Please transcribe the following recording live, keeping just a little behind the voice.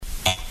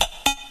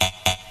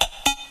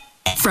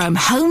From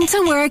home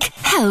to work,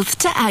 health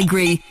to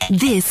agri.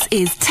 This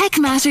is Tech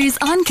Matters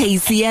on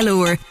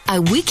KCLR, a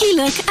weekly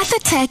look at the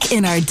tech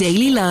in our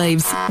daily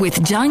lives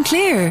with John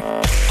Clear.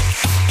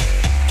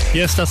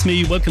 Yes, that's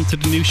me. Welcome to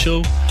the new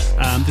show.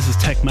 This is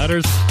Tech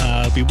Matters.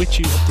 I'll be with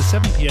you up to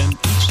 7 p.m.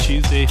 each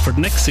Tuesday for the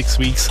next 6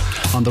 weeks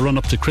on the run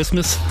up to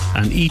Christmas.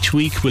 And each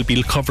week we'll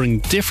be covering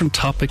different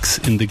topics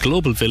in the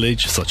global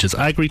village, such as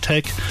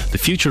agri-tech, the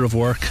future of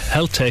work,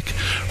 health tech,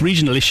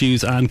 regional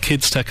issues and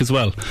kids tech as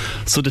well.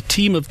 So the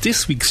theme of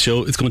this week's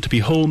show is going to be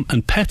home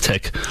and pet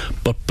tech.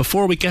 But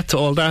before we get to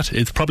all that,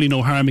 it's probably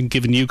no harm in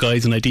giving you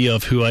guys an idea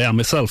of who I am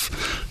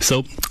myself.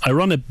 So I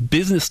run a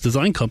business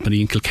design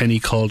company in Kilkenny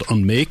called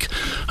Unmake.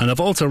 And I've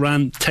also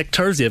ran Tech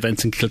Thursday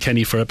events in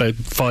Kilkenny for about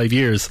 5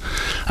 years.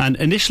 And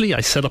initially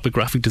I set up a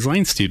graphic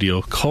design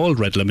studio called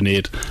Red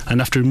Lemonade,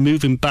 and after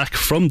moving back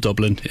from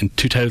Dublin in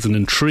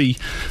 2003,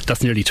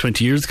 that's nearly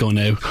 20 years ago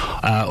now,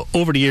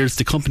 over the years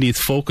the company's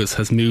focus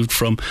has moved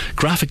from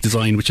graphic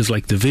design, which is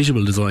like the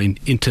visual design,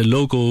 into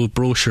logo,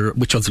 brochure,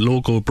 which was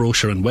logo,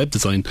 brochure and web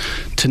design,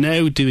 to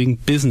now doing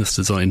business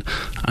design.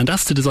 And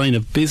that's the design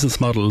of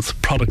business models,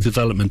 product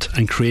development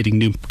and creating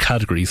new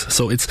categories.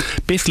 So it's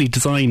basically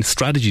design,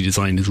 strategy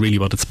design is really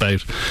what it's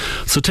about.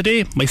 So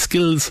today my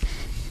skills,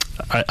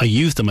 I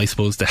use them, I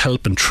suppose, to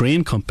help and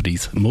train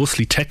companies,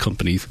 mostly tech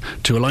companies,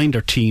 to align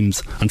their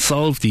teams and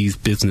solve these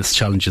business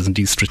challenges and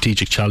these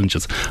strategic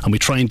challenges, and we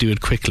try and do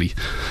it quickly.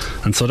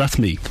 And so that's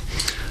me.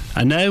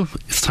 And now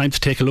it's time to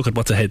take a look at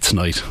what's ahead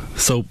tonight.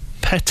 So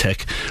pet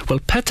tech. Well,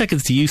 pet tech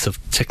is the use of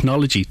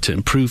technology to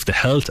improve the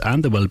health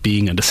and the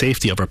well-being and the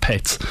safety of our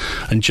pets.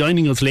 And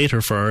joining us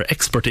later for our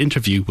expert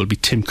interview will be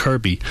Tim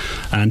Kirby.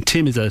 And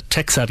Tim is a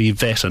tech-savvy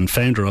vet and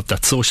founder of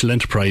that social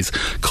enterprise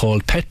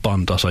called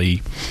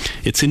petbond.ie.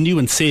 It's a new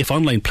and safe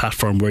online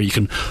platform where you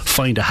can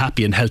find a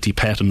happy and healthy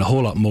pet and a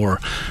whole lot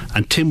more.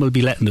 And Tim will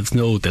be letting us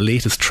know the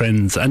latest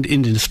trends and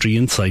industry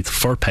insights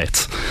for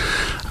pets.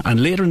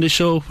 And later in the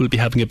show, we'll be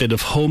having a bit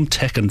of home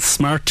tech and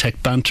smart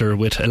tech banter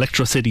with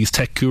Electrocity's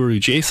tech guru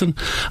Jason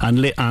and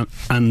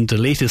the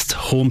latest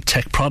home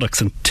tech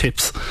products and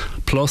tips.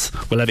 Plus,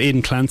 we'll have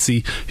Aidan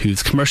Clancy,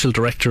 who's commercial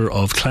director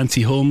of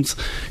Clancy Homes,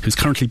 who's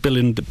currently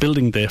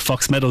building the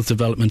Fox Meadows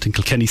development in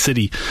Kilkenny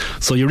City.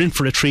 So you're in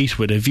for a treat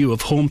with a view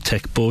of home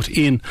tech both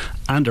in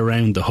and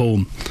around the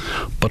home.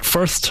 But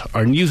first,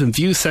 our news and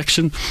views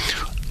section,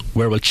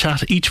 where we'll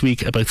chat each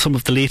week about some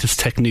of the latest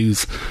tech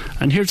news.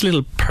 And here's a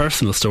little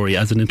personal story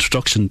as an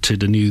introduction to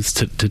the news,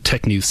 to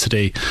tech news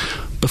today.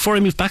 Before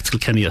I moved back to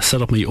Kilkenny, I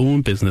set up my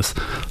own business.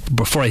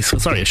 Before I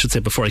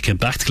came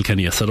back to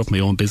Kilkenny, I set up my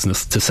own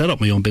business. To set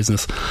up my own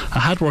business, I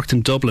had worked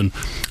in Dublin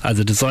as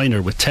a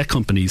designer with tech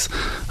companies,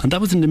 and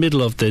that was in the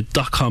middle of the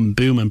dot-com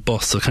boom and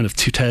bust, so kind of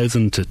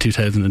 2000 to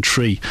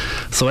 2003.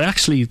 So I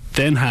actually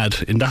then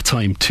had, in that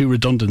time, 2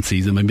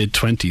 redundancies in my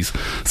mid-20s.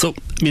 So,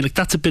 I mean,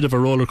 that's a bit of a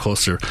roller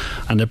coaster,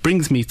 and it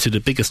brings me to the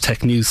biggest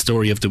tech news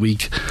story of the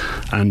week.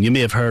 And you may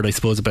have heard, I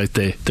suppose, about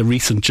the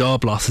recent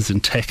job losses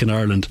in tech in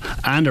Ireland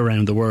and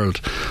around the world.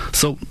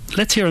 So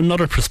let's hear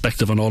another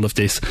perspective on all of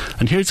this,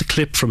 and here's a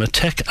clip from a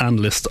tech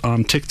analyst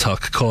on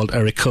TikTok called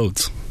Eric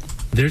Codes.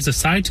 There's a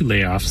side to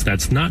layoffs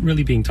that's not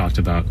really being talked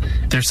about.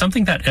 There's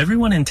something that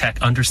everyone in tech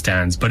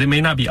understands, but it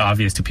may not be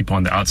obvious to people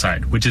on the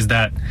outside, which is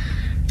that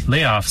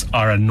layoffs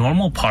are a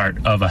normal part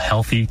of a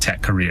healthy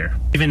tech career.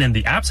 Even in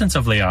the absence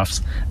of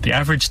layoffs, the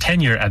average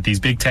tenure at these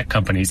big tech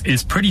companies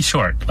is pretty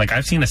short. Like,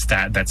 I've seen a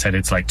stat that said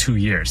it's like 2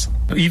 years.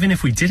 Even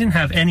if we didn't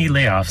have any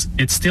layoffs,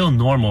 it's still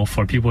normal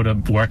for people to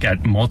work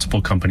at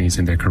multiple companies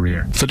in their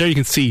career. So there you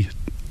can see.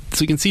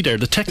 So you can see there,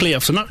 the tech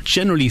layoffs are not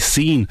generally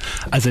seen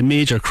as a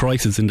major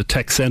crisis in the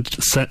tech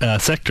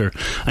sector,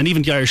 and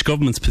even the Irish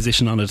government's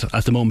position on it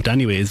at the moment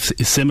anyway is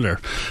similar.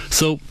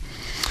 So,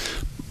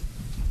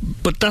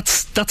 but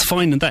that's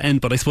fine in that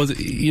end. But I suppose,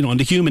 you know, on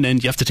the human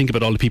end, you have to think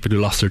about all the people who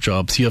lost their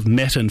jobs. You have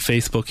Meta and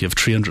Facebook, you have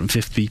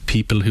 350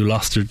 people who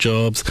lost their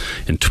jobs.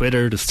 In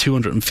Twitter, there's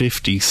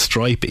 250,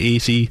 Stripe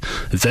 80,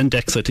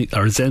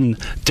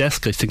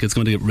 Zendesk, I think is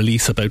going to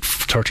release about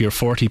 30 or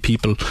 40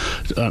 people,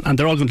 and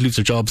they're all going to lose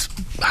their jobs,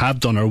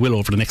 have done or will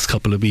over the next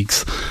couple of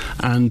weeks.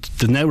 And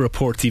the Now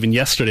reports, even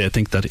yesterday, I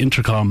think that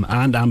Intercom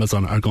and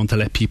Amazon are going to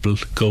let people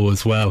go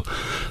as well.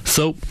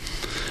 So,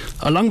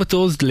 along with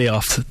those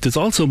layoffs, there's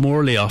also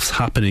more layoffs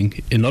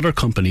happening in other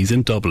companies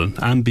in Dublin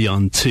and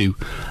beyond too.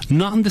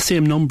 Not in the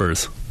same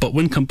numbers, but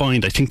when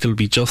combined, I think they'll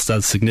be just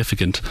as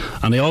significant.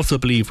 And I also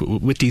believe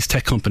with these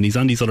tech companies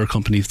and these other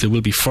companies, there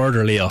will be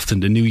further layoffs in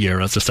the new year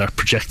as they start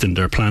projecting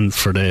their plans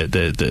for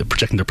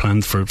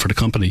the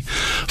company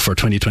for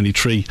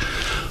 2023.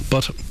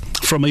 But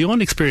from my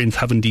own experience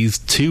having these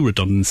 2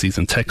 redundancies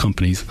in tech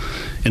companies,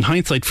 in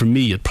hindsight for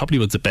me it probably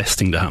was the best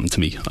thing that happened to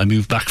me. I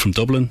moved back from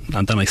Dublin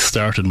and then I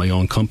started my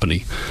own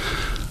company.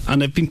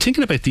 And I've been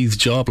thinking about these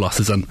job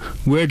losses and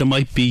where there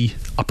might be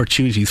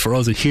opportunities for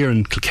us here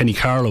in Kilkenny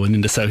Carlow and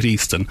in the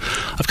southeast, and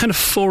I've kind of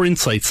 4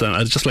 insights and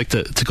I'd just like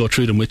to go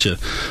through them with you.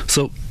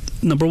 So,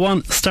 number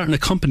 1, starting a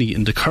company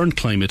in the current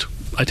climate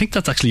I think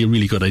that's actually a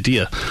really good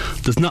idea.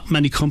 There's not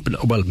many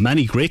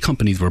many great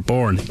companies were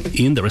born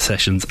in the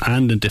recessions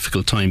and in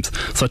difficult times.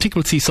 So I think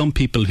we'll see some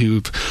people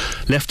who've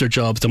left their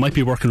jobs. They might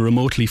be working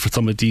remotely for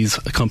some of these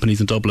companies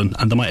in Dublin,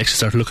 and they might actually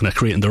start looking at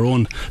creating their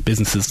own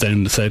businesses down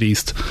in the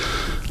southeast.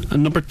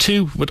 And number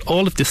two, with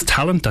all of this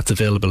talent that's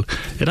available,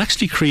 it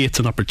actually creates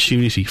an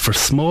opportunity for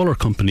smaller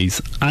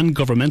companies and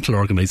governmental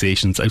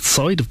organisations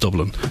outside of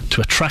Dublin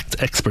to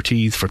attract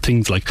expertise for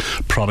things like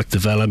product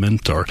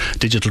development or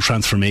digital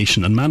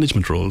transformation and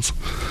management roles.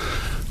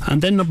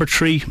 And then number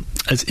three,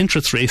 as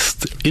interest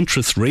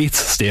rates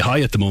stay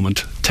high at the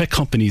moment, tech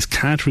companies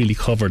can't really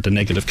cover the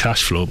negative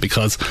cash flow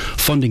because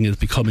funding is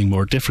becoming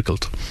more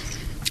difficult.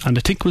 And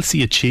I think we'll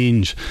see a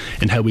change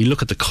in how we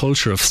look at the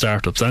culture of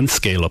startups and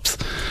scale-ups.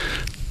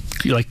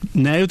 Like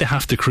now they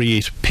have to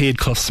create paid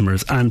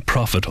customers and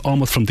profit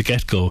almost from the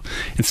get-go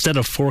instead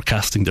of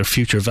forecasting their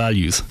future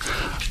values.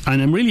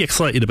 And I'm really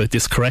excited about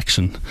this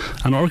correction,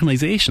 and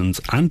organisations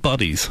and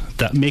bodies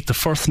that make the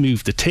first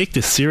move to take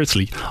this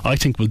seriously, I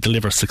think will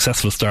deliver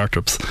successful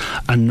startups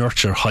and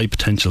nurture high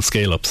potential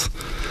scale-ups.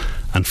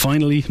 And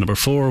finally, number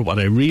four, what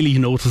I really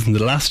noticed in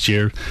the last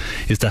year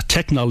is that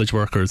tech knowledge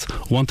workers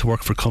want to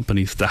work for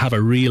companies that have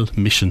a real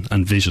mission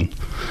and vision.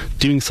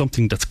 Doing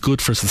something that's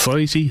good for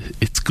society,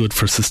 it's good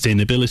for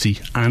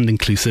sustainability and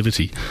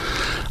inclusivity.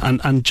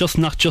 And just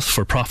not just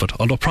for profit,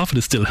 although profit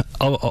is still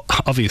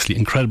obviously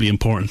incredibly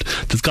important.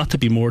 There's got to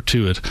be more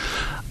to it.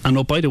 And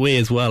oh, by the way,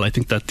 as well, I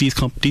think that these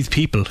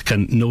people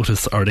can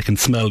notice or they can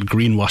smell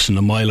greenwashing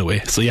a mile away.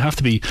 So you have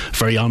to be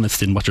very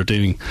honest in what you're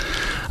doing.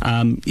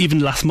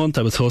 Even last month,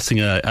 I was hosting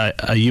a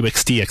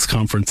UXDX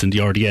conference in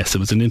the RDS. It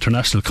was an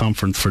international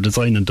conference for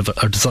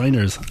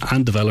designers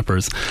and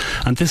developers.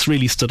 And this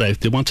really stood out.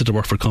 They wanted to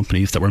work for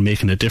companies that were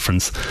making a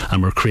difference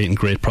and were creating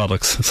great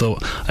products. So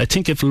I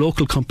think if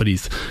local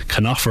companies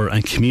can offer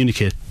and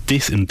communicate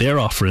this in their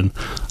offering,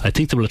 I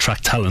think they will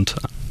attract talent,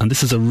 and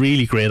this is a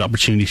really great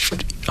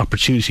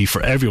opportunity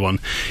for everyone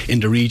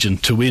in the region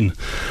to win.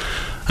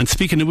 And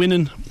speaking of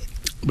winning,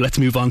 let's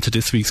move on to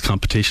this week's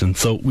competition.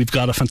 So we've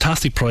got a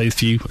fantastic prize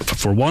for you.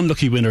 For one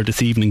lucky winner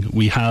this evening,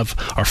 we have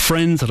our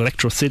friends at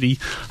Electro City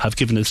have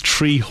given us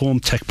 3 home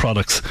tech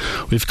products.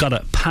 We've got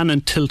a pan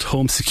and tilt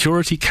home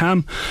security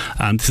cam,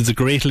 and this is a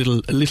great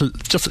little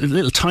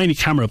tiny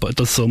camera, but it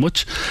does so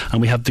much.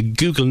 And we have the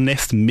Google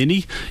Nest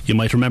Mini. You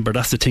might remember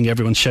that's the thing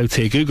everyone shouts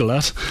 "Hey Google"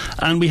 at.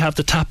 And we have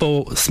the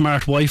Tapo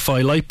Smart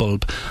Wi-Fi light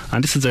bulb,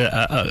 and this is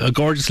a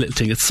gorgeous little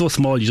thing. It's so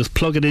small, you just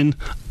plug it in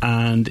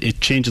and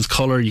it changes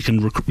colour.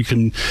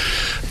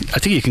 I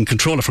think you can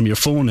control it from your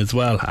phone as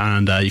well,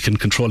 and you can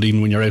control it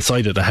even when you're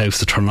outside of the house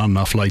to turn on and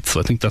off lights.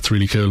 So I think that's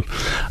really cool.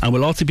 And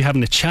we'll also be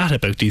having a chat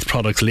about these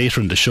products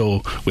later in the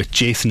show with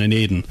Jason and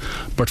Aidan.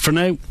 But for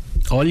now,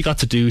 all you got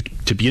to do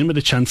to be in with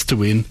a chance to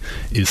win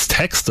is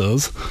text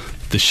us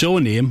the show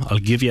name. I'll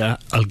give you a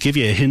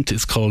hint.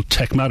 It's called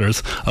Tech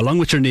Matters, along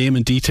with your name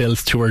and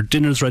details to our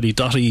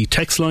dinnersready.ie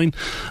text line,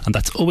 and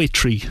that's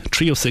 083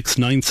 306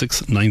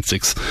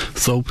 9696.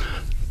 So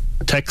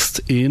text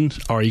in,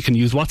 or you can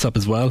use WhatsApp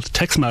as well.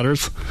 Text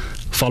Matters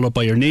followed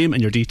by your name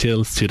and your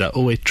details to that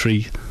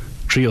 083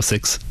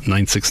 306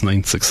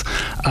 9696,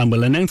 and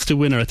we'll announce the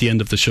winner at the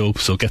end of the show,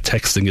 so get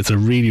texting. It's a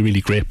really,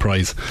 really great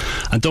prize.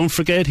 And don't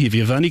forget, if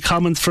you have any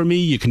comments for me,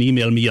 you can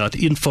email me at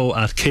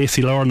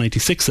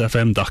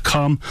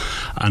info@kclr96fm.com.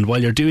 and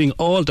while you're doing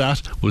all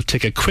that, we'll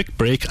take a quick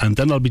break, and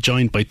then I'll be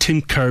joined by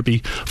Tim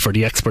Kirby for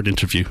the expert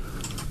interview.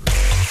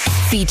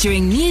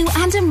 Featuring new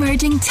and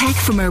emerging tech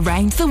from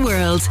around the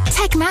world.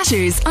 Tech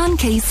Matters on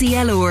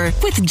KCLR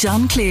with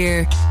John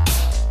Clear.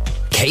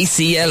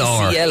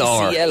 KCLR.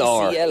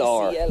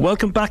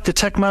 Welcome back to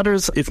Tech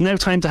Matters. It's now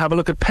time to have a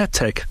look at pet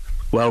tech.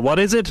 Well, what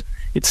is it?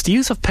 It's the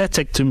use of pet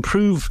tech to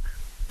improve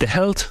the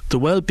health, the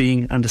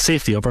well-being and the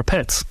safety of our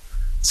pets.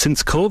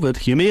 Since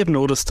COVID, you may have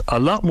noticed a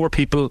lot more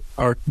people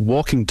are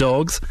walking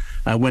dogs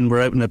when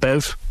we're out and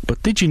about.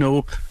 But did you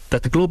know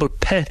that the global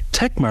pet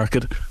tech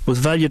market was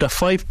valued at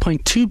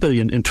 $5.2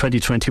 billion in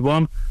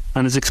 2021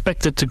 and is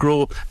expected to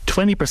grow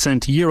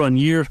 20% year on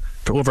year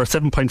to over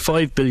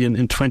 $7.5 billion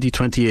in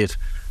 2028.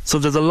 So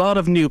there's a lot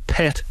of new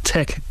pet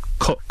tech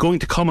going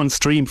to come on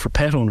stream for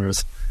pet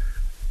owners.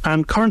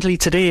 And currently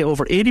today,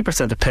 over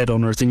 80% of pet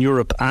owners in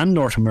Europe and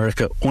North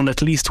America own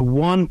at least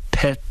one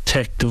pet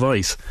tech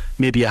device.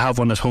 Maybe you have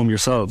one at home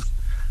yourself.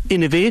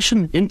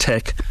 Innovation in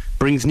tech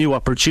brings new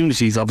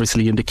opportunities,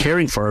 obviously, into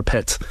caring for our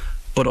pets,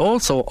 but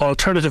also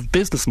alternative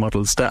business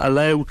models that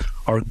allow,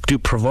 or do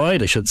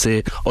provide, I should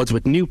say, us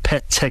with new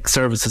pet tech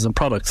services and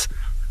products.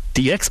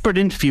 The expert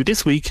interview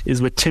this week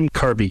is with Tim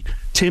Kirby.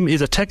 Tim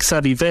is a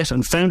tech-savvy vet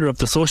and founder of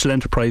the social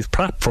enterprise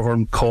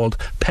platform called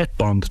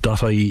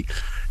petbond.ie.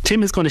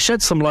 Tim is going to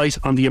shed some light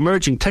on the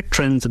emerging tech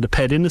trends in the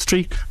pet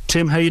industry.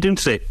 Tim, how are you doing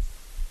today?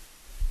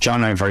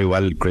 John, I'm very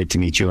well. Great to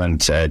meet you,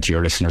 and to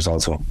your listeners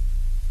also.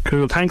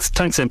 Cool, thanks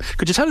Tim.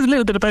 Could you tell us a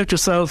little bit about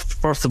yourself,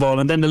 first of all,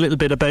 and then a little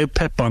bit about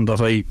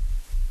petbond.ie?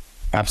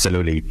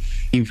 Absolutely.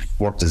 I've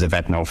worked as a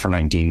vet now for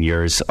 19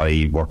 years.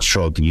 I worked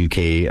throughout the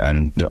UK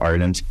and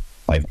Ireland.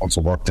 I've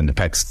also worked in the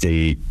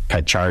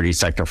pet charity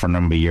sector for a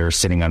number of years,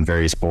 sitting on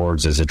various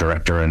boards as a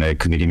director and a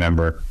committee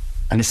member.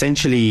 And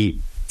essentially,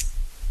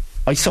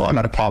 I saw a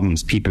lot of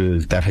problems people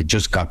that had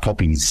just got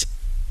puppies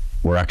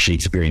were actually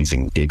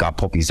experiencing. They got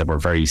puppies that were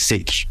very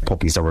sick,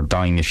 puppies that were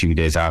dying a few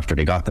days after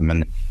they got them.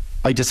 And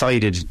I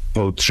decided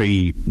about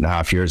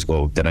 3.5 years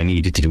ago that I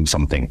needed to do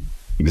something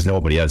because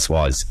nobody else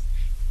was.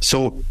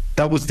 So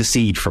that was the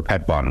seed for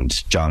Pet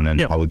Bond, John,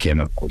 and how it came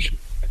about.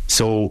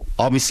 So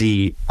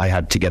obviously I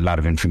had to get a lot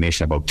of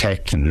information about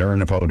tech and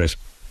learn about it.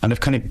 And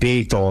I've kind of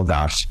baked all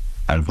that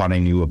and what I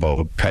knew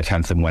about pet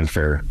health and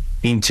welfare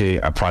into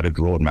a product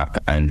roadmap,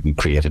 and we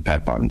created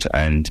Pet Bond.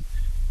 And,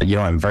 you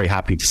know, I'm very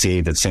happy to say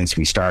that since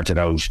we started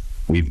out,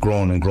 we've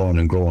grown and grown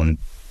and grown.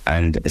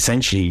 And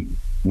essentially,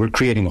 we're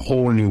creating a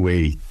whole new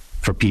way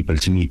for people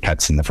to meet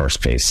pets in the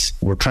first place.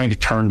 We're trying to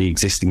turn the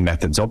existing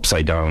methods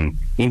upside down,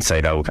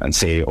 inside out, and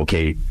say,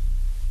 okay,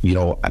 you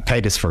know, a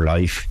pet is for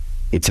life.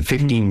 It's a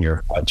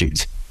 15-year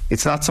project.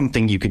 It's not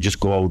something you could just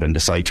go out and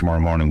decide tomorrow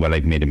morning, well,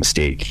 I've made a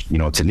mistake. You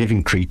know, it's a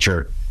living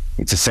creature.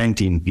 It's a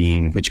sentient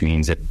being, which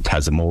means it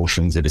has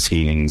emotions, it has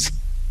feelings.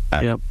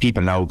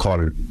 People now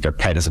call their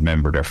pet as a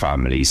member of their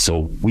family.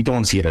 So we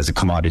don't see it as a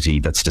commodity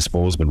that's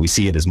disposable. We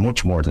see it as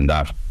much more than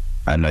that.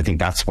 And I think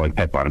that's why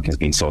Pet Bond has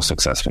been so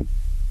successful.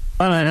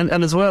 And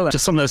as well,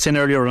 just something I was saying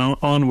earlier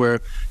on where,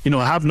 you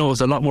know, I have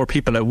noticed a lot more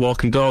people out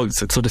walking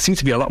dogs. So there seems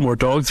to be a lot more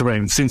dogs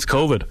around since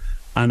COVID.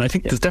 And I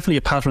think there's definitely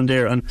a pattern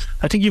there. And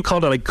I think you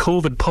called it like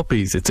COVID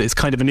puppies. It's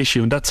kind of an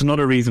issue. And that's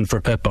another reason for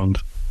Pet Bond.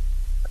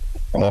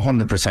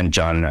 100%,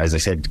 John. As I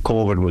said,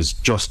 COVID was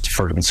just,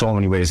 for in so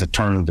many ways, it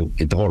turned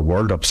the whole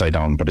world upside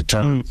down. But it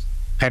turned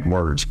pet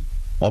world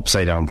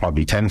upside down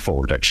probably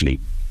tenfold, actually.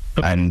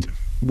 And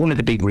one of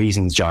the big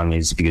reasons, John,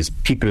 is because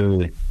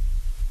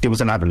there was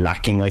another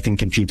lacking, I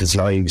think, in people's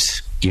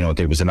lives. You know,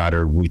 there was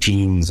another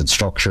routines and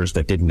structures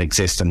that didn't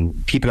exist,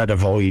 and people had a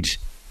void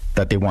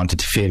that they wanted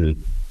to fill.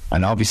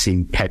 And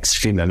obviously, pets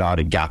fill a lot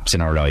of gaps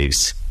in our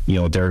lives. You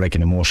know, they're like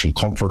an emotional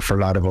comfort for a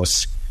lot of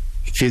us.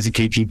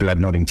 Physically, people had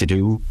nothing to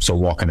do, so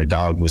walking a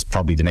dog was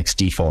probably the next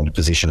default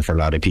position for a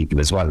lot of people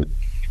as well.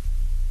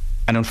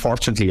 And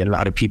unfortunately, a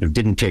lot of people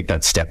didn't take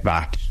that step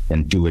back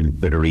and do a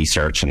bit of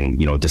research and,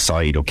 you know,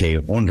 decide, okay,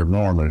 under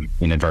normal,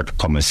 in inverted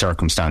commas,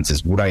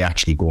 circumstances, would I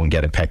actually go and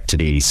get a pet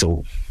today?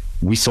 So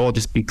we saw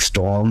this big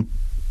storm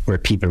where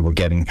people were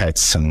getting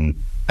pets,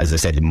 and as I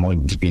said, it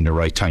might have been the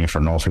right time for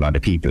an awful lot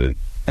of people.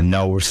 And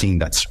now we're seeing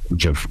that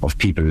surge of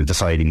people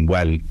deciding,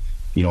 well,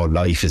 you know,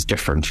 life is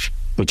different,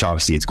 which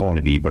obviously it's going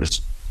to be, but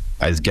it's,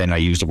 as again, I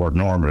use the word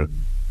normal,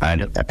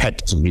 and a pet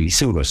doesn't really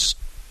suit us.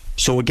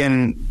 So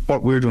again,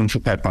 what we're doing for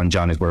Pet Bond,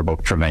 John, is we're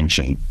about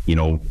prevention. You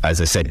know,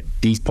 as I said,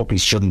 these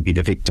puppies shouldn't be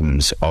the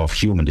victims of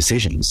human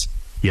decisions,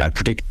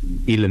 particularly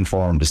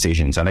ill-informed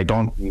decisions. And I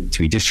don't mean to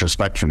be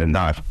disrespectful in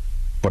that,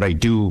 but I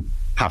do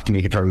have to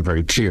make it very,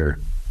 very clear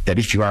that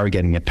if you are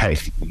getting a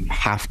pet, you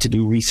have to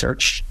do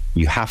research.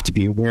 You have to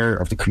be aware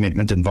of the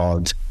commitment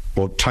involved,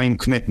 both time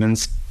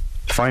commitments,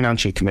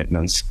 financial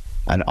commitments,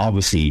 and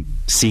obviously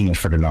seeing it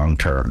for the long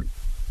term.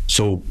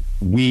 So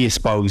we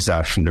espouse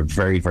that from the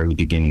very, very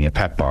beginning of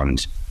Pet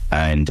Bond.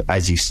 And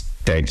as you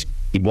said,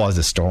 it was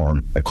a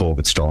storm, a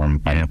COVID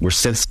storm, and we're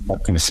still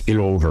going to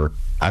spill over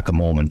at the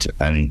moment.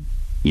 And,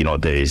 you know,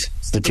 the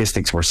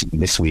statistics we're seeing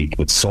this week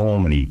with so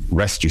many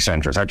rescue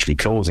centres actually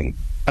closing.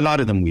 A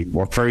lot of them we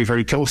work very,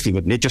 very closely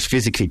with. They just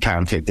physically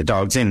can't take the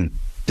dogs in,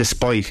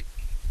 despite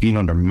being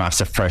under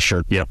massive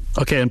pressure. Yeah.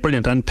 Okay, and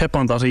brilliant. And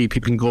petbond.ie,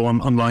 people can go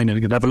online and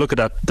can have a look at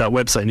that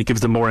website, and it gives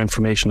them more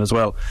information as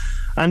well.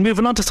 And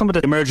moving on to some of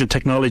the emerging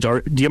technology,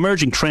 or the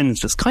emerging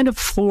trends, there's kind of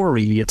four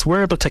really. It's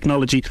wearable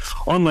technology,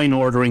 online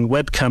ordering,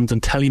 webcams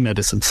and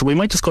telemedicine. So we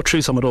might just go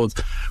through some of those.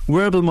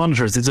 Wearable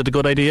monitors, is it a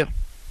good idea?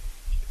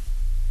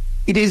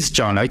 It is,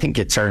 John. I think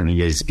it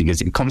certainly is, because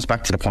it comes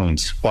back to the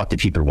point, what do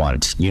people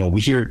want? You know, we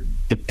hear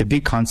the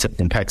big concept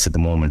in pets at the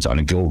moment on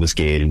a global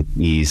scale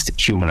is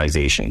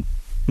humanization.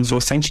 So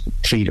essentially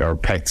treat our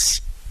pets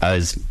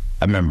as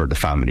a member of the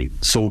family.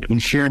 So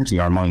inherently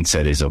our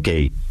mindset is,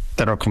 okay,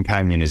 that our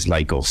companion is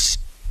like us,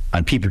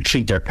 and people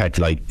treat their pet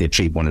like they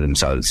treat one of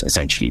themselves,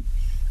 essentially.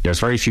 There's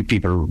very few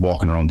people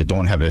walking around that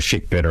don't have a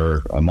Fitbit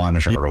or a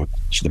monitor or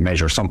to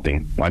measure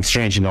something. I'm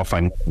strange enough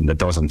that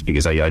doesn't,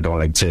 because I don't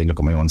like to look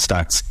at my own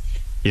stats.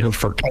 You know,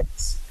 for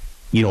pets,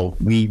 you know,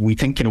 we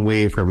think in a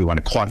way where we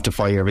want to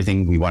quantify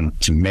everything, we want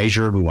to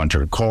measure, we want to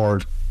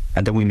record,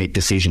 and then we make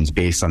decisions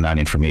based on that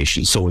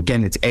information. So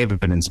again, it's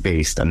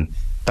evidence-based, and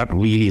that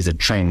really is a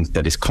trend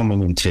that is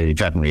coming into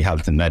veterinary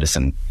health and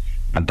medicine.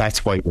 And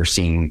that's why we're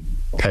seeing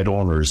pet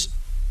owners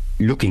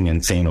looking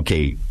and saying,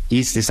 okay,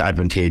 is this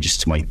advantageous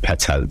to my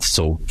pet's health?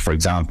 So, for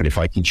example, if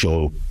I can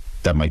show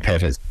that my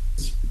pet has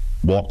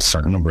walked a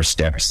certain number of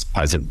steps,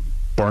 has it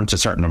burnt a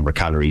certain number of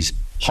calories,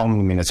 how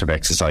many minutes of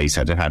exercise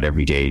had it had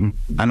every day,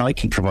 and I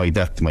can provide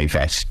that to my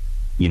vet,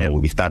 you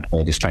know, if that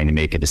vet is trying to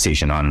make a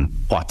decision on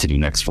what to do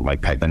next for my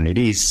pet, then it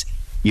is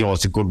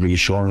it's a good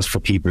reassurance for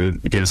people.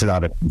 It gives a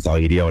lot of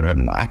anxiety out of it.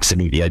 And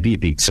absolutely, I'd be a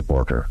big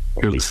supporter.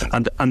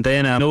 And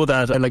then I know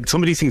that like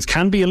some of these things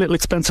can be a little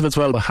expensive as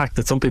well. The hack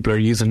that some people are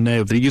using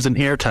now, they're using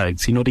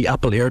AirTags. The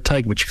Apple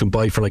AirTag, which you can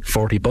buy for like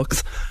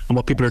 $40. And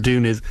what people are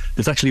doing is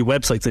there's actually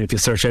websites that if you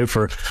search out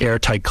for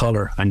AirTag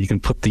collar, and you can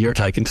put the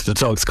AirTag into the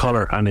dog's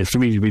collar, and it's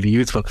really, really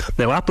useful.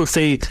 Now, Apple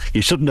say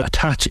you shouldn't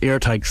attach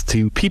AirTags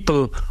to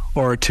people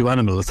or to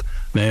animals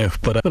now,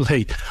 but well,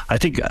 hey, I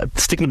think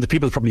sticking with the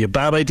people is probably a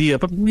bad idea,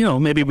 but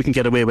maybe we can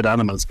get away with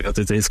animals because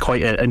it is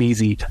quite an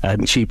easy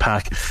and cheap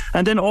hack.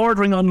 And then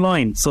ordering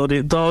online, so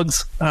the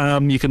dogs,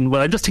 you can,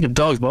 well, I'm just thinking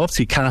dogs, but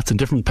obviously cats and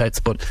different pets,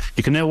 but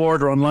you can now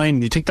order online.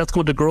 Do you think that's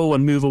going to grow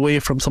and move away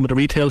from some of the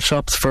retail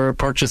shops for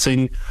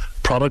purchasing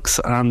products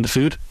and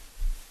food?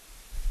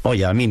 Oh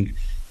yeah, I mean,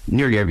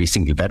 nearly every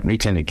single veterinary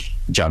clinic,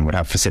 John, would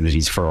have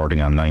facilities for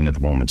ordering online at the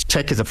moment.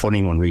 Tech is a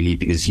funny one, really,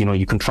 because,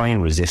 you can try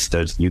and resist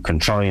it, you can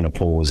try and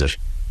oppose it,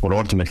 but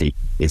ultimately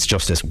it's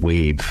just this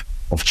wave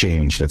of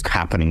change that's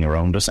happening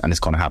around us, and it's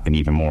going to happen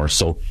even more.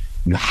 So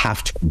you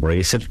have to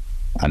embrace it.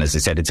 And as I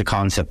said, it's a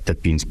concept that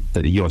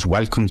it's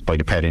welcomed by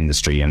the pet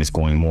industry, and it's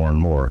going more and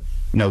more.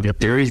 Now,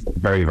 there is a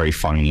very, very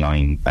fine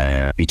line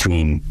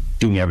between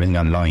doing everything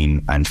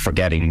online and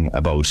forgetting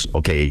about,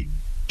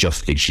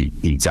 just the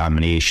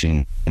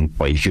examination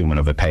by a human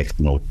of a pet,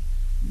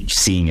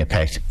 seeing a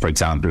pet. For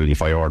example,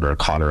 if I order a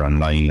collar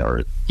online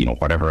or,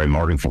 whatever I'm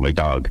ordering for my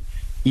dog,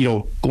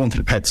 going to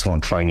the pet store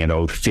and trying it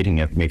out, fitting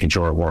it, making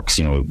sure it works,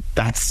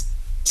 that's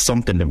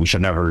something that we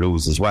should never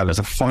lose as well. There's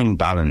a fine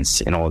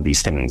balance in all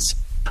these things.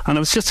 And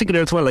I was just thinking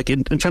there as well, like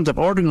in terms of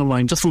ordering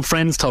online, just from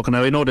friends talking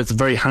now, I know there's a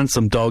very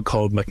handsome dog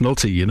called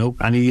McNulty,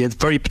 and he is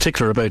very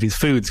particular about his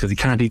foods because he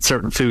can't eat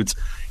certain foods.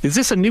 Is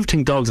this a new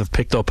thing dogs have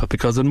picked up?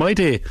 Because in my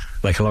day,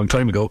 like a long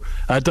time ago,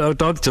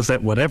 dogs just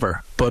ate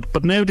whatever.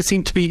 But now they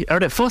seem to be, are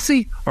they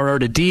fussy or are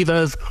they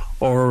divas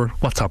or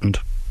what's happened?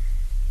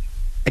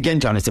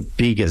 Again, John, it's a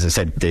big, as I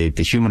said, the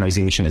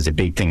humanization is a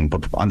big thing,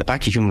 but on the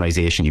back of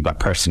humanization, you've got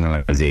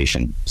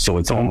personalization. So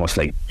it's almost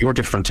like you're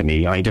different to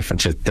me, I'm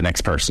different to the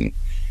next person.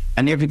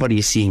 And everybody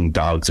is seeing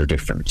dogs are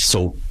different.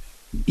 So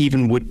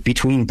even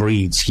between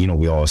breeds,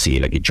 we all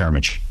see like a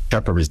German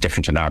Shepherd is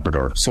different to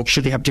Labrador. So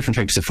should they have different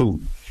types of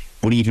food?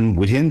 But even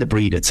within the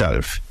breed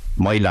itself,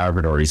 my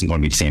Labrador isn't going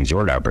to be the same as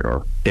your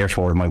Labrador.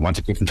 Therefore, I might want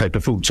a different type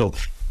of food. So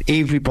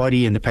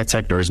everybody in the pet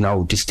sector is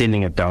now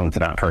distilling it down to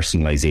that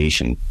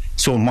personalization.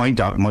 So my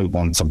dog might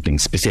want something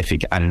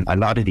specific, and a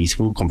lot of these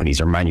food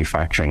companies are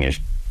manufacturing it.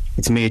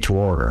 It's made to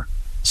order.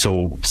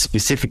 So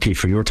specifically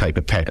for your type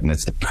of pet, and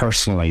it's the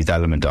personalized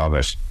element of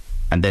it.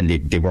 And then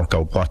they work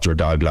out what your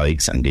dog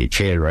likes and they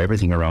tailor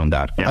everything around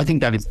that. Yeah. I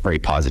think that is a very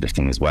positive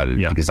thing as well,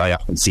 because I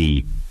often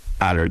see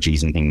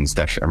allergies and things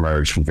that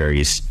emerge from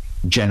various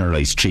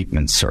generalized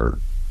treatments or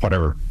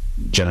whatever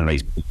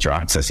generalized you're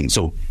accessing.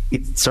 So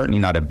it's certainly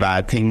not a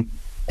bad thing.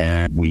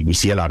 We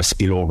see a lot of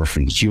spillover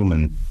from the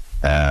human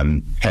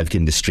health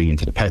industry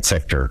into the pet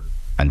sector,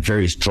 and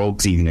various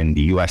drugs even in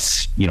the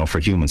US, for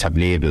humans have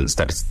labels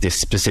that it's this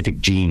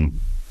specific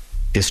gene,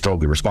 this drug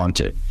we respond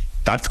to.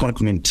 That's going to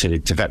come into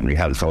veterinary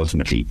health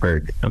ultimately,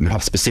 where you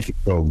have specific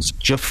drugs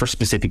just for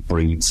specific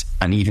breeds,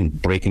 and even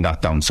breaking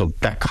that down. So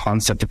that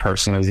concept of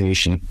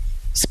personalization,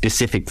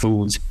 specific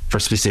foods for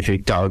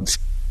specific dogs,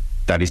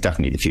 that is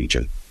definitely the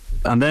future.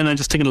 And then I'm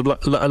just thinking of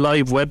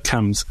live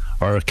webcams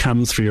or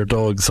cams for your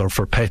dogs or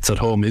for pets at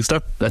home. Is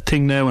that a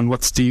thing now, and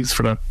what's the use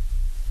for that?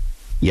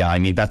 Yeah, I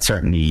mean, that's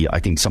certainly, I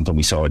think, something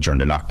we saw during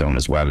the lockdown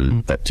as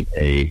well, that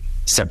a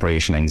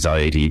separation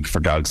anxiety for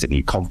dogs that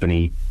need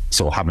company.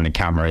 So having a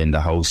camera in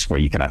the house where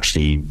you can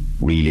actually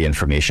relay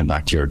information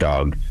back to your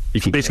dog.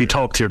 You can basically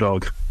talk to your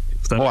dog.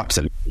 Oh,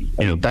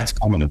 absolutely. That's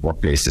common in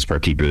workplaces where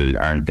people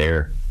aren't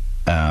there.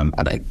 And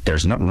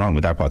there's nothing wrong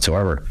with that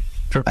whatsoever.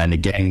 Sure. And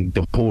again,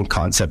 the whole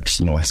concept,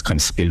 has kind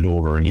of spilled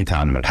over into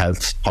animal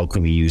health. How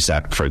can we use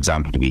that? For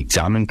example, do we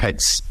examine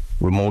pets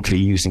remotely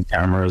using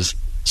cameras?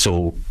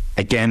 So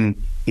again,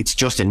 it's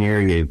just an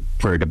area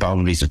where the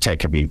boundaries of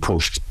tech are being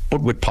pushed, but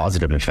with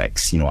positive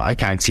effects. I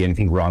can't see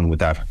anything wrong with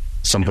that.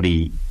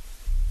 Somebody,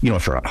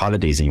 if you're on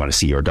holidays and you want to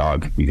see your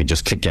dog, you can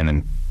just click in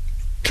and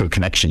through a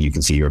connection, you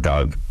can see your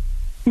dog.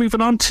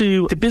 Moving on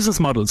to the business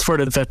models for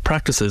the vet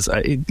practices,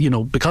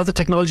 because the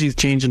technology is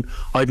changing,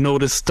 I've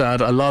noticed that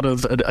a lot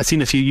of, I've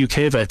seen a few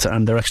UK vets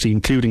and they're actually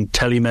including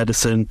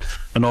telemedicine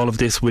and all of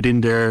this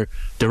within their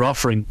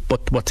offering.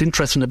 But what's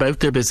interesting about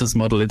their business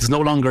model, it's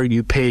no longer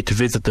you pay to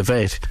visit the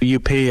vet,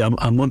 you pay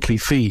a monthly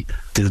fee.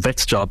 The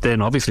vet's job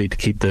then obviously to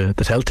keep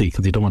the healthy,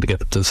 because you don't want to get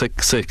them to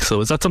sick. So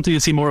is that something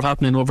you see more of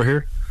happening over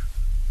here?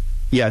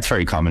 Yeah, it's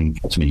very common.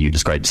 You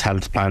described as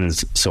health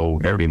plans. So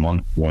every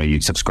month,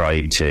 you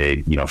subscribe to,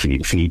 if you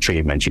need flea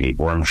treatment, you need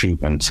worm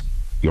treatment,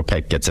 your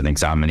pet gets an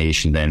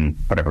examination then,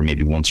 whatever,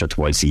 maybe once or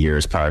twice a year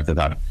as part of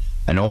that.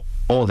 And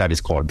all that is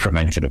called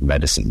preventative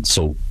medicine.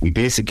 So we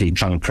basically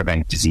try and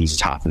prevent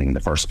disease happening in the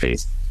first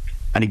place.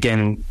 And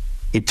again,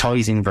 it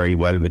ties in very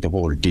well with the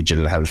whole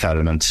digital health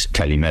element,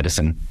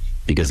 telemedicine,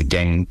 because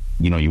again,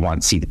 you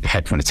want to see the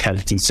pet when it's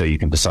healthy so you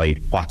can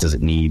decide what does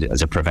it need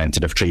as a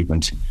preventative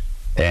treatment.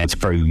 It's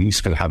very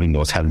useful having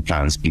those health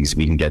plans because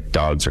we can get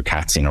dogs or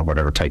cats in or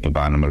whatever type of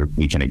animal.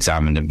 We can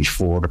examine them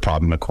before the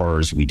problem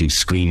occurs. We do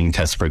screening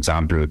tests, for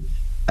example.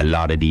 A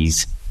lot of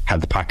these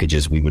health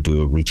packages, we would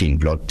do a routine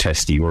blood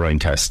test, a urine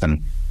test,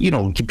 and we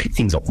can pick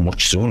things up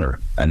much sooner.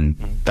 And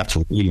that's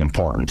really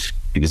important,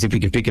 because if we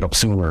can pick it up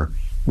sooner,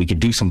 we can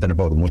do something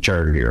about it much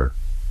earlier,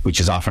 which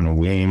is often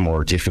way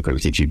more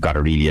difficult if you've got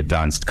a really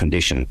advanced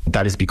condition.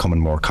 That is becoming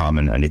more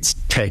common, and it's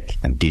tech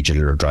and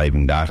digital are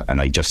driving that, and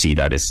I just see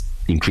that as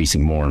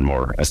increasing more and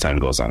more as time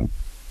goes on.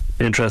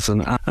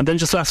 Interesting. And then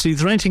just lastly,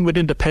 is there anything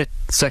within the pet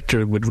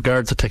sector with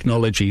regards to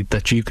technology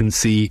that you can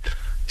see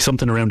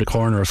something around the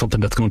corner or something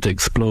that's going to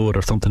explode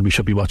or something we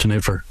should be watching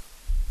out for?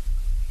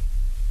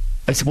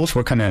 I suppose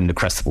we're kind of in the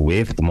crest of a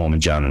wave at the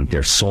moment, John, and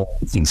there's so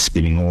many things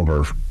spilling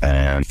over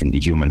from the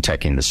human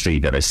tech industry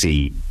that I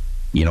see,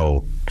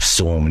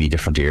 so many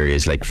different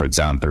areas. Like, for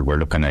example, we're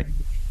looking at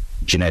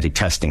genetic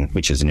testing,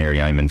 which is an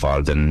area I'm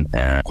involved in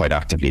quite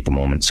actively at the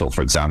moment. So,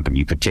 for example,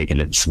 you could take a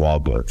little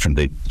swab from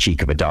the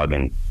cheek of a dog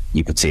and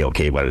you could say,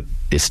 okay, well,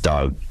 this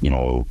dog,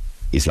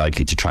 is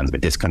likely to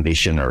transmit this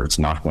condition, or it's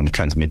not going to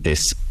transmit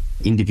this.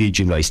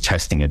 Individualized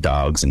testing of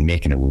dogs and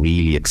making it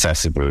really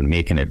accessible and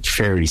making it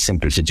fairly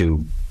simple to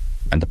do.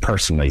 And the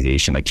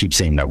personalization, I keep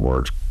saying that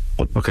word,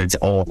 but it's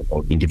all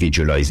about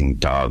individualizing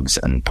dogs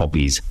and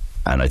puppies.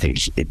 And I think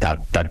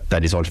that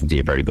is ultimately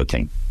a very good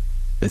thing.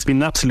 It's been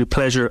an absolute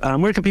pleasure.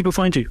 Where can people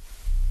find you?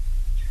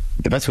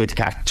 The best way to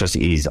catch us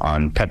is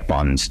on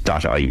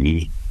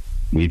petbond.ie.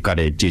 We've got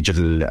a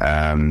digital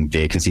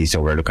vacancy,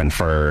 so we're looking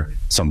for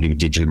somebody with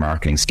digital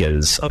marketing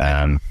skills,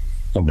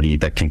 somebody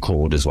that can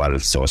code as well,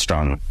 so a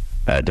strong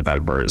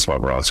developer is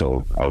what we're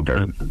also out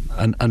there.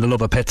 And the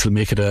love of pets will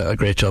make it a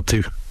great job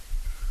too.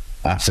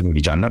 Absolutely,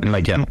 John. Nothing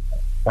like a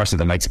person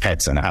that likes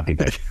pets and a happy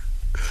pet.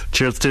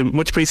 Cheers, Tim.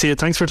 Much appreciated.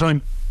 Thanks for your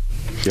time.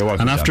 You're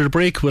welcome, and after John. the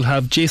break, we'll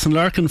have Jason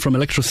Larkin from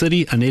Electro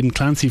City and Aidan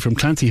Clancy from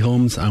Clancy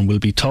Homes, and we'll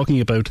be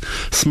talking about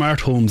smart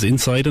homes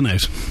inside and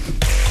out.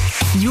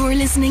 You're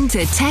listening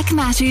to Tech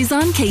Matters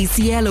on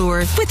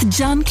KCLR with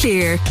John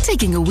Clear,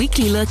 taking a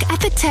weekly look at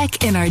the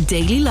tech in our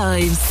daily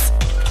lives.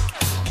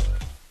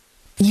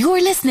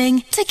 You're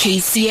listening to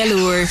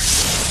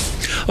KCLR.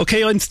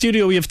 Okay, in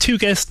studio we have two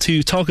guests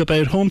to talk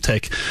about home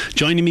tech.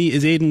 Joining me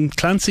is Aidan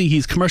Clancy.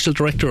 He's Commercial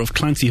Director of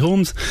Clancy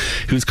Homes,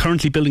 who's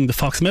currently building the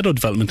Fox Meadow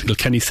development in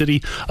Kilkenny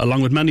City,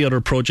 along with many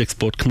other projects,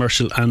 both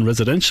commercial and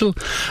residential.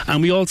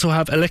 And we also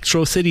have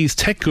Electro City's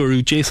tech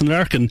guru, Jason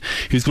Larkin,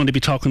 who's going to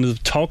be talking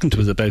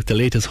to us about the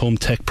latest home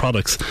tech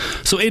products.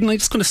 So Aidan, I'm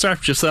just going to start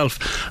with yourself.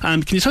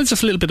 And can you tell us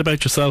just a little bit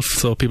about yourself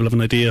so people have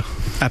an idea?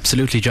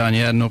 Absolutely, John.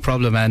 Yeah, no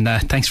problem. And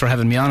thanks for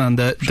having me on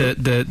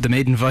the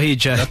maiden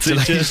voyage.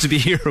 Delighted to be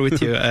here with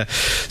you.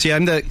 So yeah,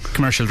 I'm the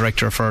commercial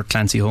director for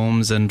Clancy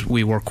Homes, and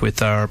we work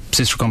with our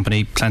sister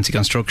company Clancy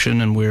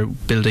Construction, and we're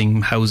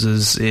building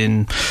houses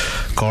in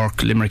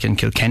Cork, Limerick and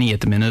Kilkenny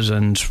at the minute,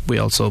 and we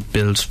also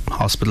build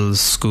hospitals,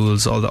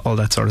 schools, all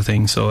that sort of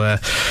thing. So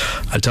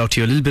I'll talk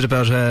to you a little bit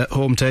about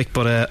home tech,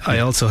 but I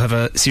also have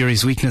a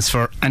serious weakness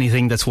for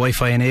anything that's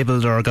Wi-Fi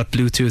enabled or got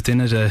Bluetooth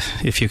in it.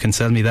 If you can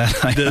sell me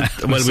that.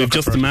 Well, we've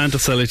just the man to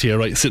sell it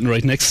here, sitting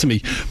right next to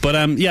me. But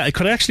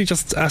could I actually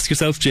just ask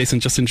yourself, Jason,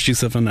 just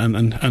introduce yourself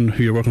and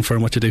who you're working for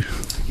and what you do?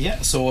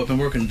 Yeah, so I've been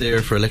working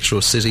there for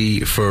Electro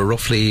City for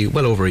roughly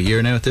well over a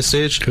year now at this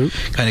stage. Cool.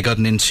 Kind of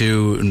gotten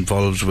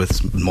involved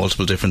with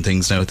multiple different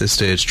things now at this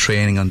stage,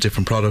 training on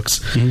different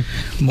products.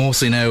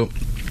 Mostly now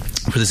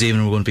for this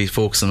evening we're going to be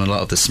focusing on a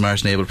lot of the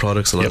smart enabled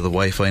products, a lot of the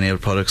Wi-Fi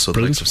enabled products, so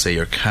the likes of, say,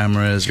 your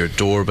cameras, your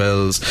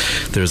doorbells.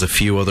 There's a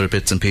few other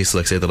bits and pieces,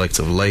 like say the likes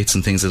of lights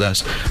and things like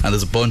that, and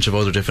there's a bunch of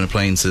other different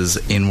appliances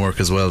in work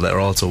as well that are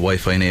also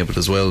Wi-Fi enabled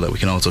as well, that we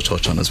can also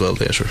touch on as well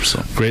later.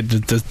 So great.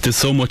 There's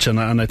so much, and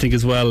I think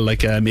as well,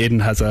 like Aidan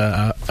has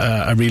a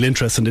real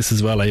interest in this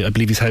as well. I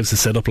believe his house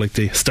is set up like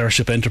the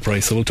Starship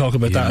Enterprise, so we'll talk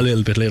about that a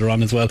little bit later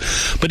on as well.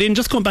 But Aidan,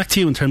 just going back to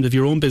you in terms of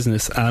your own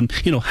business,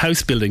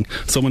 house building.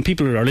 So when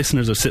people, our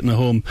listeners, are sitting at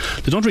home,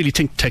 they don't really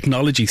think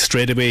technology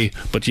straight away,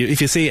 but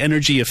if you say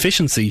energy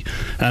efficiency,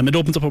 it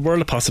opens up a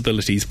world of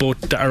possibilities, both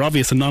that are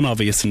obvious and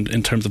non-obvious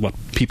in terms of what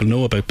people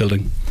know about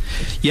building.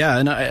 Yeah,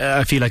 and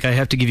I feel like I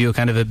have to give you a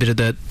kind of a bit of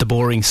the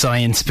boring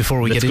science before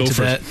we get into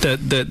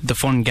the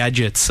fun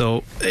gadgets.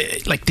 So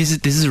like this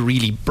is a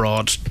really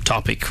broad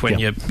topic when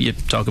you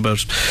talk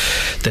about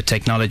the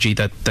technology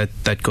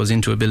that goes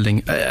into a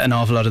building. An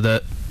awful lot of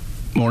the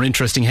more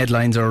interesting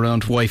headlines are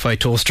around Wi-Fi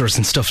toasters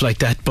and stuff like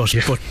that, but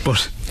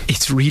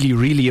it's really,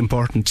 really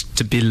important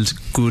to build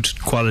good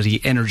quality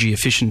energy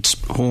efficient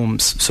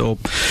homes. So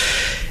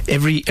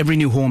every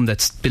new home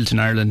that's built in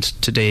Ireland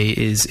today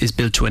is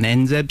built to an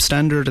NZEB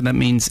standard, and that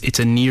means it's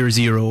a near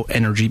zero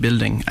energy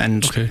building,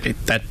 and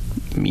that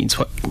means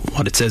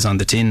what it says on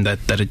the tin,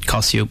 that it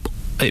costs you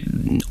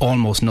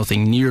almost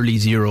nothing, nearly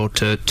zero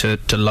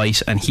to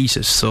light and heat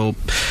it. So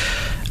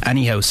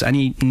any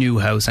new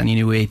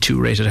A2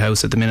 rated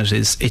house at the minute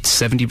it's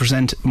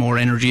 70% more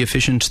energy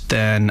efficient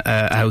than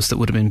a house that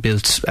would have been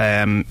built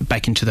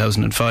back in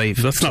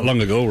 2005. That's not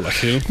long ago,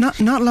 Not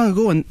long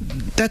ago, and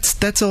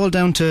that's all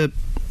down to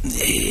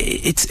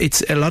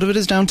it's a lot of it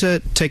is down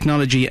to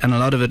technology, and a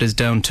lot of it is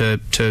down to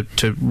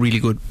really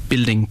good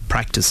building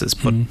practices.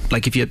 But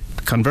like if you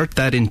convert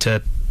that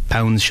into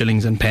pounds,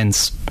 shillings, and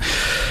pence,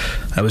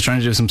 I was trying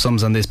to do some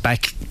sums on this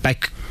back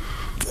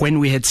when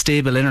we had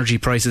stable energy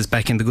prices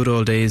back in the good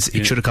old days.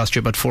 It should have cost you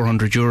about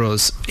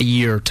 €400 a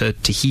year to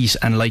heat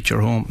and light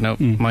your home. Now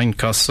mine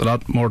costs a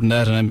lot more than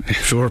that, and I'm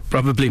sure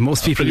probably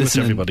most people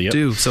listening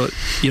do. So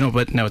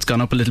but now it's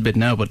gone up a little bit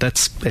now, but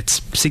it's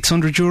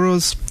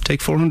 €600.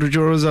 Take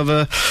 €400 of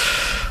a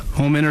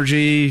home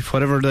energy,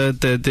 whatever the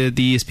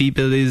ESP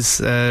bill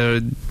is,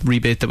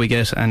 rebate that we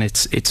get, and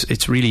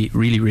it's really,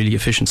 really, really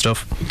efficient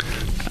stuff.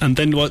 And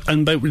then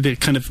and about the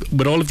kind of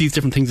with all of these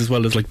different things as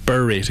well as like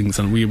BER ratings,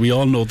 and we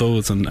all know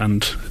those,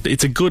 and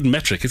it's a good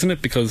metric, isn't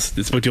it? Because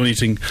it's about the only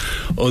thing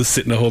us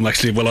sitting at home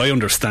actually, well, I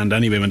understand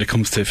anyway when it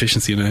comes to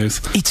efficiency in a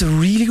house. It's a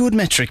really good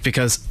metric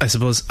because I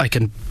suppose I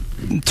can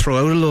throw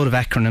out a load of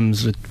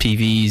acronyms with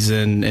PVs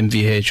and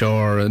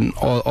MVHR and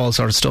all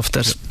sorts of stuff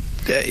that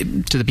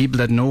to the people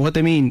that know what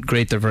they mean,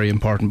 great, they're very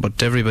important, but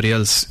to everybody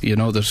else, you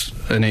know that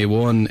an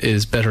A1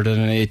 is better than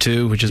an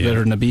A2, which is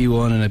better than a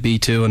B1 and a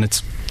B2, and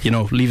it's,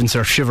 leaving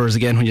sort of shivers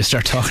again when you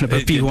start talking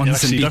about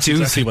B1s and B2s. That's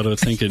exactly what I was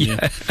thinking.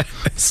 Yeah.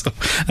 So,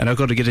 and I've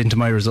got to get into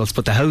my results,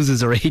 but the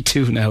houses are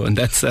A2 now, and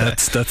that's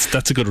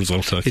a good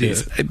result. Actually. It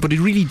is, but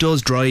it really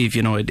does drive.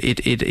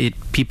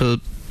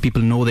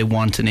 People know they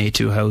want an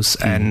A2 house,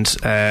 and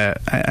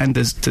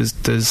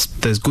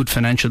there's good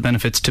financial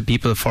benefits to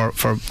people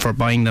for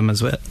buying them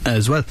as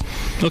well.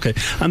 Okay,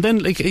 and then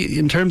like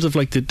in terms of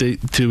like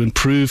to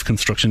improve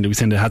construction, we were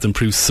saying it has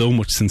improved so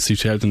much since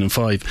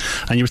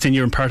 2005, and you were saying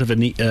you're in part of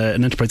an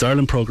Enterprise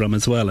Ireland programme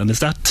as well, and is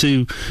that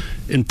to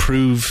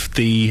improve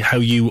how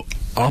you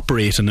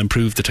operate and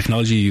improve the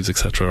technology you use,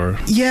 etc.?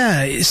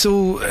 Yeah,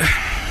 so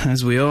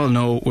as we all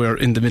know, we're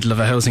in the middle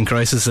of a housing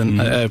crisis,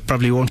 and I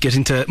probably won't get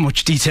into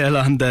much detail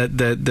on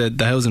the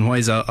housing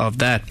wise of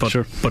that, but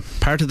sure. But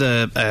part of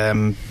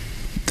the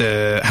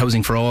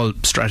Housing for All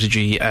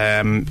strategy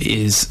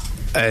is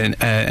an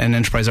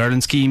Enterprise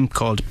Ireland scheme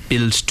called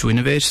Build to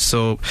Innovate.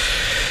 So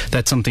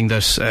that's something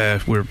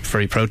that we're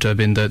very proud to have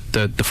been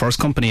the first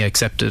company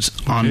accepted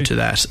onto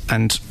that.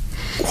 And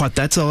what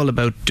that's all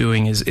about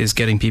doing is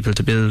getting builders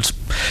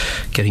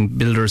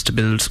to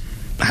build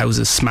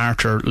houses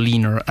smarter,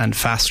 leaner and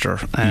faster,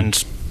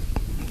 and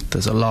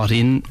there's a lot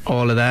in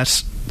all of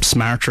that.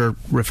 Smarter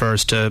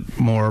refers to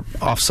more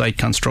off-site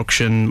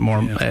construction,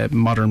 more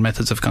modern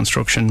methods of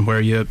construction, where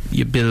you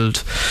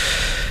build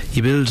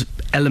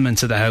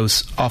elements of the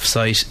house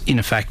off-site in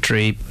a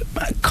factory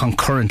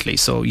concurrently.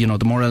 So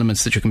the more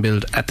elements that you can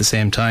build at the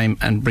same time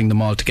and bring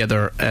them all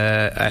together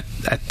at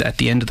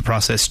the end of the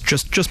process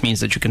just means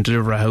that you can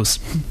deliver a house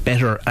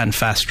better and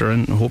faster,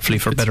 and hopefully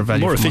for better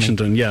value, more for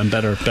efficient, money. and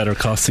better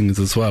costings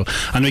as well.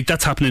 And like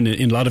that's happening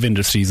in a lot of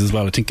industries as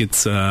well. I think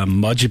it's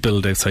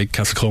Modubuild outside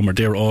Castlecomer.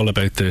 They're all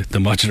about the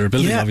modular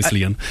building,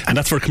 obviously, and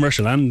that's for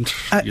commercial and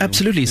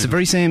absolutely. It's the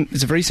very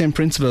same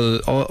principle.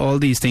 All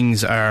these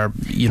things are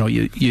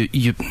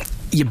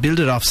you build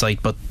it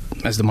off-site, but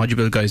as the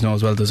Modubuild guys know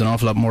as well, there's an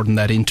awful lot more than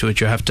that into it.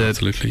 You have to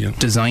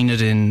design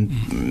it in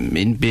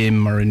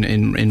BIM or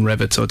in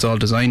Revit, so it's all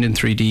designed in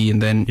 3D,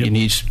 and then you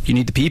need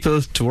the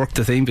people to work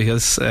the thing,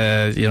 because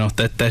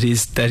that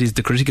is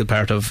the critical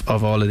part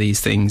of all of these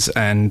things,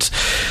 and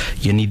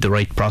you need the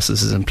right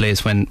processes in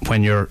place when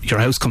your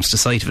house comes to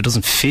site. If it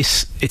doesn't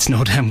fit, it's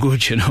no damn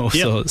good,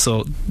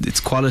 So it's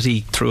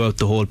quality throughout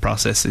the whole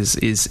process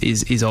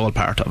is all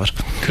part of it.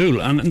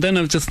 Cool. And then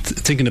I was just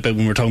thinking about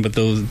when we're talking about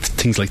those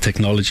things like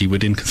technology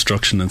within construction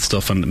and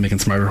stuff and making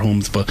smarter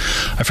homes, but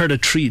I've heard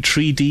of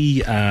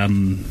 3D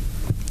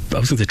I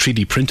was going to say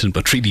 3D printing,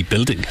 but 3D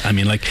building. I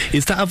mean, like,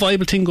 is that a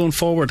viable thing going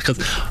forward? Because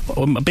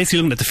I'm basically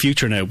looking at the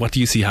future now. What do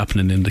you see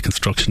happening in the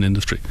construction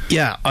industry?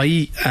 Yeah,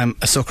 I am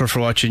a sucker for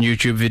watching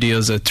YouTube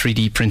videos of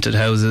 3D printed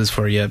houses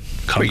where you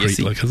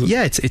see, like, is it?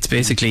 Yeah, it's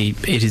basically,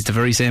 it is the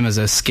very same as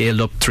a scaled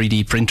up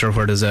 3D printer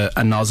where there's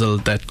a nozzle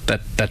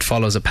that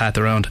follows a path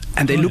around,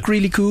 and they look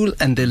really cool,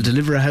 and they'll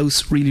deliver a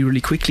house really,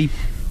 really quickly.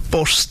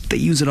 But they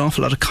use an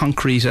awful lot of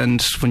concrete,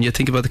 and when you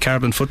think about the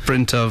carbon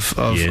footprint of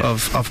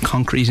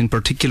concrete in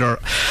particular,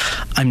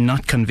 I'm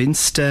not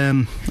convinced.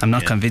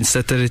 Convinced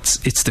that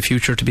it's the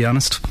future, to be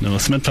honest. No,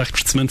 cement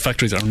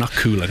factories are not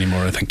cool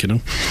anymore, I think.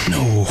 No.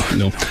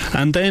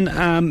 And then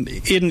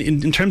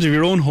in terms of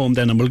your own home,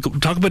 then, and we'll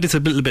talk about this a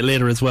little bit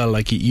later as well.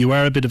 Like, you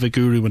are a bit of a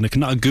guru, and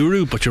not a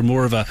guru, but you're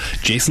more of a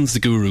Jason's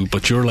the guru,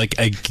 but you're like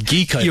a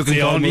geek. You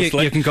can call me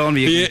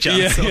a geek, John.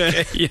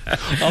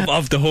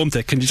 Of the home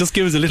tech. Can you just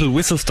give us a little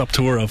whistle stop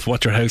tour of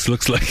what your house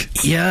looks like?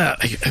 Yeah,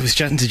 I was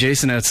chatting to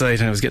Jason outside,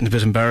 and I was getting a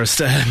bit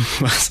embarrassed.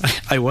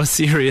 I was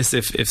serious.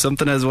 If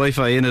something has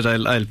Wi-Fi in it,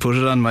 I'll put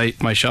it on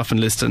my shopping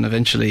list and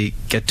eventually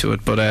get to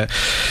it. But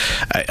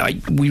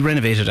we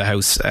renovated a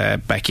house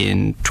back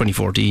in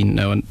 2014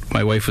 now, and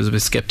my wife was a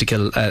bit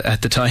sceptical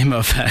at the time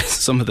of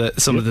some of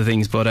the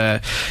things. But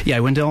I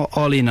went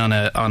all in on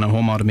a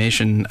home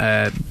automation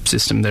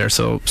system there.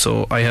 So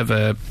I have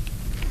a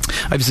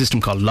I have a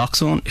system called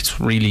Lockzone. It's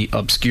really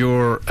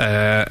obscure,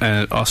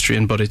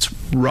 Austrian, but it's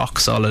rock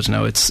solid.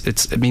 Now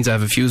it means I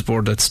have a fuse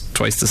board that's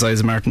twice the size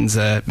of Martin's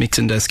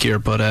mixing desk here,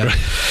 but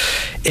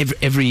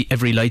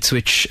every light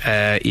switch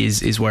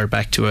is wired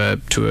back to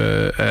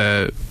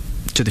the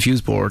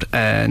fuse board,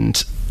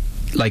 and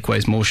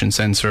likewise motion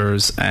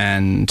sensors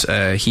and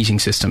heating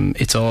system.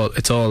 It's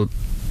all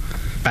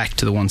back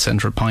to the one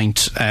central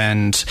point.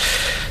 And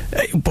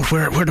but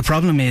where the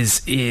problem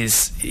is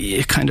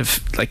kind of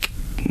like,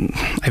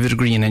 I have a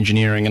degree in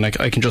engineering and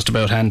I can just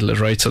about handle it,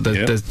 right? So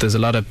there's a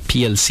lot of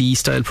PLC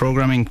style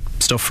programming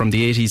stuff from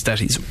the 80s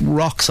that is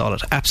rock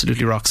solid,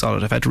 absolutely rock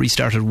solid. I've had to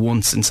restart it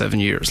once in 7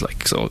 years,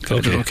 like, so. Okay. I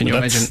don't know, can you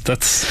imagine?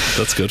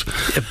 That's good.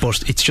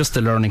 But it's just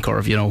the learning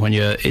curve, you know. When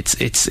it's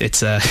it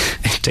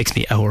takes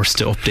me hours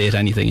to update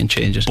anything and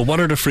change it. But what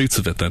are the fruits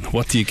of it then?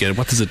 What do you get?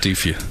 What does it do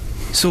for you?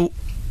 So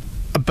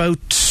about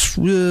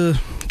 2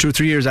 or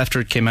 3 years after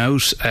it came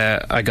out,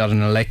 I got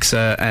an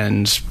Alexa,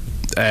 and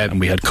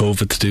we had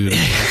COVID to do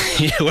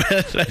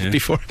it.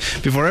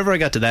 Before ever I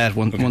got to that,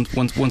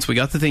 once we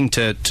got the thing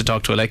to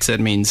talk to Alexa, it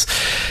means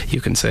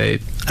you can say,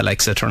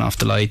 Alexa, turn off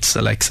the lights,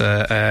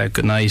 Alexa,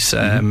 good night,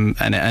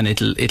 and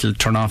it'll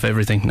turn off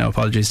everything. Now,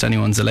 apologies to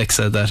anyone's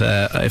Alexa that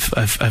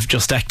I've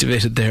just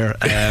activated there.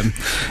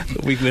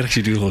 We could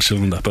actually do a whole show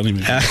on that, but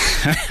anyway.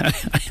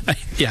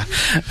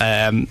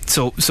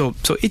 So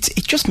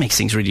it just makes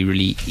things really,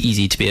 really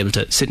easy to be able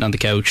to sit on the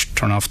couch,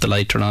 turn off the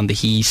light, turn on the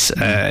heat.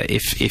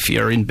 If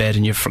you're in bed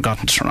and you've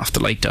forgotten to turn off the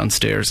light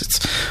downstairs, it's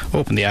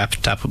open the app,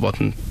 tap a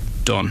button,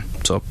 done.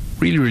 So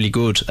really, really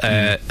good.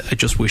 I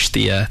just wish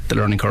the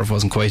learning curve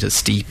wasn't quite as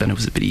steep and it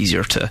was a bit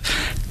easier to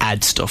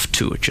add stuff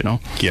to it, you know.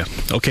 Yeah,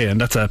 okay,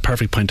 and that's a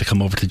perfect point to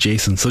come over to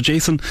Jason. So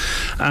Jason,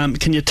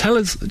 can you tell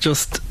us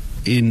just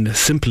in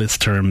simplest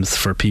terms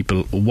for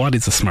people, what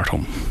is a smart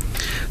home?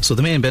 So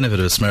the main benefit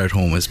of a smart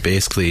home is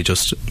basically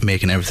just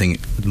making everything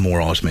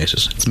more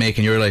automated. It's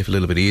making your life a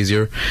little bit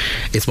easier.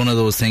 It's one of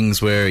those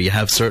things where you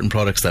have certain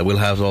products that will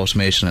have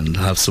automation and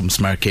have some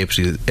smart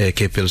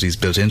capabilities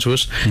built into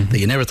it that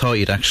you never thought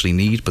you'd actually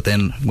need, but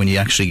then when you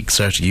actually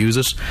start to use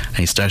it and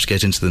you start to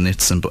get into the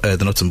nuts and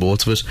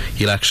bolts of it,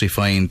 you'll actually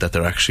find that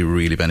they're actually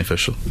really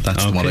beneficial.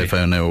 That's what I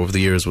found now over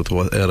the years with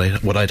what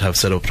I'd have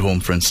set up at home,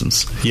 for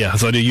instance. Yeah,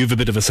 so I know you have a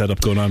bit of a setup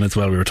going on as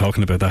well. We were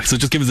talking about that. So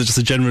just give us just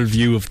a general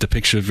view of the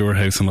picture of your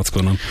house and what's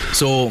going on.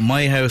 So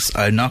my house,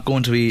 it's not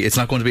going to be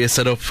a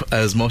setup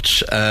as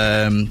much,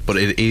 but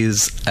it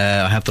is,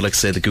 I have to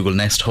say the Google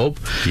Nest Hub.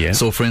 Yeah.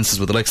 So for instance,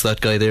 with the likes of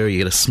that guy there, you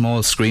get a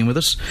small screen with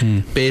it.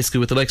 Basically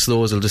with the likes of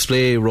those, it'll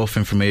display rough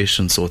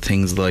information, so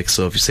things like,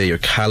 so if you say your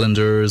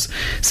calendars,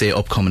 say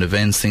upcoming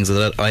events, things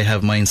like that. I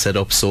have mine set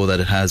up so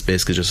that it has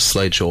basically just a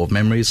slideshow of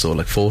memories, so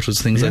like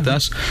photos, things like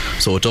that.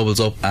 So it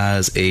doubles up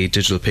as a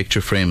digital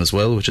picture frame as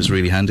well, which is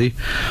really handy.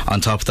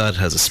 On top of that, it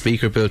has a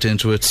speaker built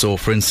into it, so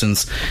for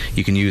instance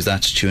you can use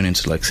that to tune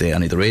into like say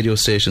any of the radio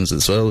stations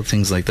as well,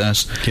 things like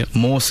that.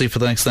 Mostly for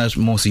like that,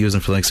 mostly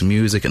using for like some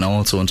music, and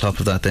also on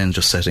top of that then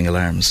just setting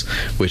alarms,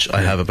 which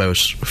I have about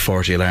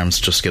 40 alarms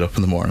to just get up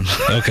in the morning.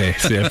 Okay,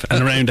 so yeah,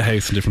 and around the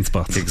house in different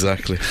spots.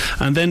 Exactly.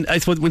 And then I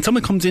suppose when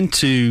someone comes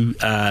into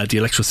the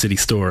electricity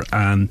store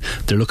and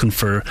they're looking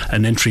for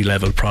an entry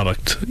level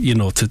product, you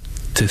know, to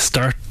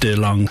start the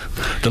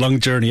long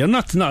journey, and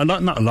not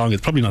long,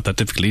 it's probably not that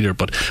difficult either,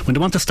 but when they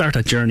want to start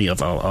that journey of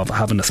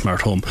having a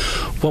smart home,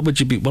 what would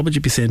you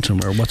be saying to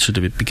them, or what should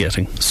they be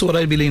getting? So what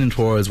I'd be leaning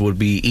towards would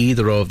be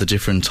either of the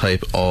different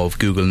type of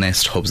Google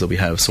Nest hubs that we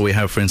have. So we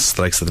have, for instance,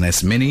 the likes of the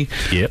Nest Mini.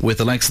 With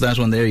the likes of that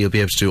one there, you'll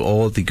be able to do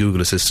all the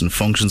Google Assistant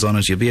functions on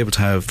it. You'll be able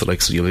to have the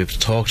likes of, you'll be able to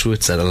talk to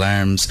it, set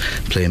alarms,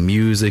 play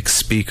music,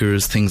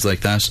 speakers, things like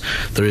that.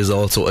 There is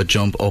also a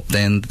jump up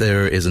then,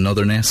 there is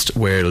another Nest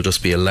where it'll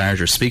just be a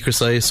larger speaker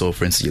size. So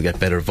for instance, you'll get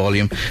better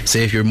volume.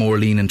 Say if you're more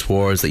leaning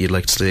towards that you'd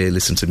like to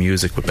listen to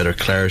music with better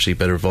clarity,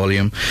 better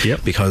volume,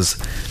 because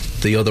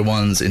the other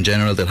ones in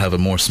general, they'll have a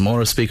more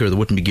smaller speaker that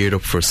wouldn't be geared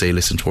up for, say,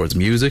 listening towards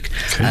music.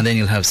 And then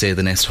you'll have, say,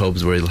 the Nest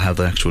Hubs where you'll have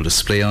the actual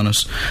display on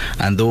it,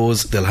 and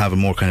those, they'll have a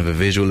more kind of a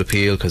visual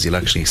appeal because you'll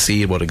actually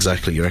see what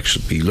exactly you're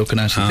actually be looking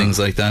at and things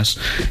like that.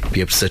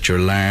 Be able to set your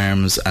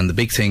alarms, and the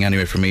big thing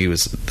anyway for me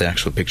was the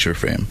actual picture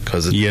frame,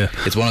 because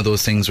it's one of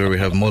those things where we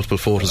have multiple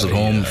photos at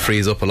home,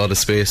 frees up a lot of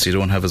space, you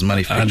don't have as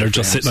many picture and they're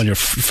just frames. sitting on your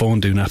phone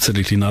doing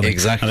absolutely nothing.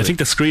 Exactly. And I think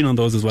the screen on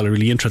those as well are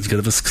really interesting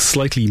because it has a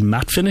slightly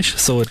matte finish,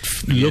 so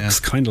it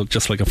looks kind of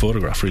just like a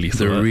photograph. Really, so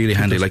they're really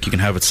handy. Like you can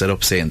have it set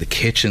up, say, in the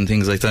kitchen,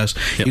 things like that.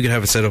 You could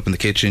have it set up in the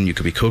kitchen. You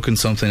could be cooking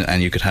something,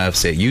 and you could have,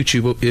 say, a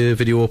YouTube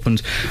video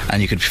opened,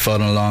 and you could be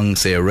following along,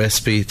 say, a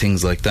recipe,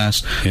 things like that.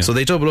 So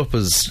they double up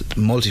as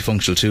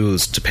multifunctional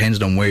tools,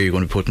 depending on where you're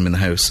going to put them in the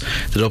house.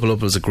 They double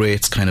up as a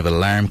great kind of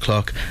alarm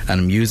clock and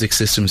a music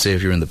system. Say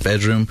if you're in the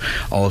bedroom,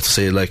 also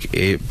say like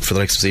for the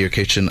likes of say your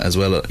kitchen as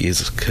well, you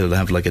could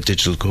have like a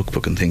digital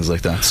cookbook and things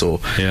like that. So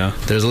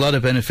there's a lot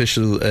of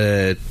beneficial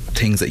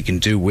things that you can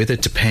do with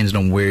it, depending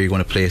depending on where you're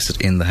going to place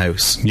it in the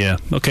house. Yeah,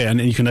 okay,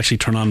 and you can actually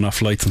turn on and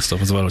off lights and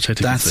stuff as well, which I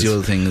think that's the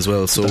other thing as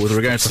well. So with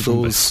regards to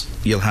those,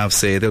 you'll have,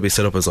 say, they'll be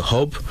set up as a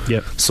hub.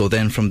 Yep. So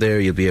then from there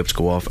you'll be able to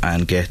go off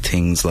and get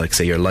things like,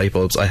 say, your light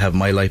bulbs. I have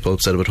my light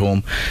bulb set up at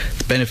home.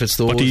 The benefits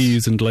those. What do you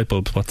use in the light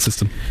bulb? What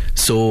system?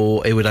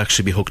 So it would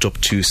actually be hooked up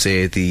to,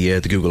 say, the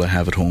Google I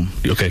have at home.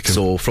 Okay, cool.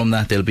 So from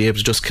that they'll be able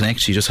to just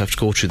connect. You just have to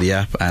go through the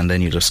app and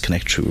then you just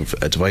connect through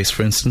a device,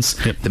 for instance.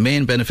 Yep. The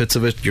main benefits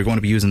of it, you're going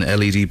to be using an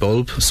LED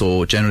bulb,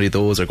 so generally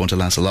those are going to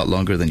last a lot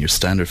longer than your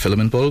standard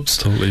filament bulbs.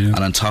 Totally, yeah. And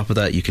on top of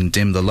that you can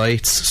dim the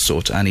lights,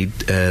 so to any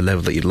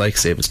level that you'd like.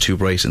 Say if it's too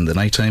bright in the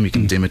night time, you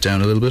can dim it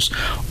down a little bit,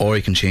 or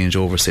you can change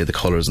over, say, the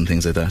colours and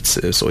things like that.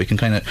 So you can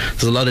kind of,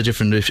 there's a lot of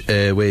different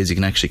ways you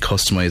can actually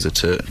customise it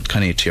to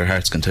kind of to your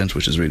heart's content,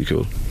 which is really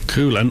cool.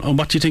 Cool. And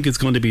what do you think is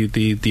going to be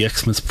the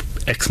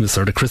Xmas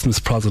or the Christmas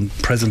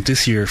present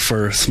this year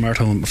for smart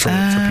home for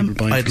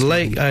people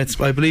buying? I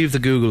believe the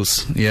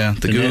Googles. Yeah,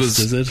 the Googles. Nest,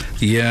 is it?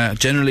 Yeah,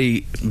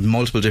 generally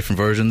multiple different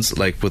versions.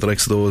 Like with the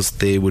likes of those,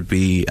 they would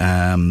be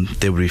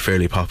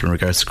fairly popular in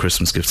regards to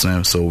Christmas gifts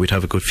now. So we'd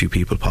have a good few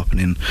people popping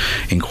in,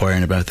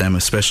 inquiring about them,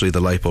 especially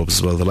the light bulbs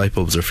as well. The light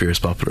bulbs are fierce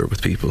popular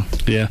with people.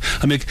 Yeah,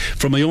 I mean,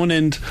 from my own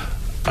end,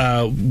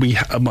 I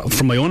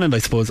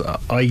suppose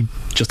I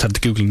just have the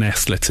Google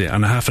Nest, let's say,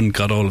 and I haven't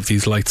got all of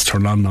these lights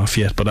turned on and off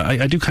yet, but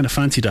I do kind of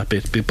fancy that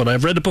bit. But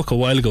I've read a book a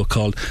while ago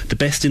called The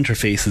Best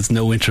Interface is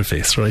No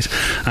Interface, right?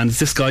 And it's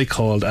this guy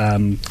called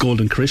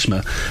Golden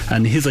Karishma,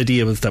 and his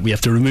idea was that we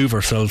have to remove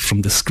ourselves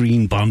from the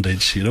screen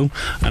bondage, you know,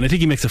 and I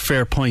think he makes a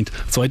fair point.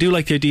 So I do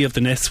like the idea of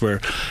the Nest, where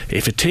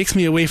if it takes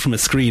me away from a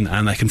screen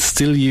and I can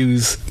still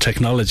use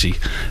technology,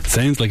 it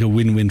sounds like a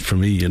win-win for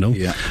me, you know.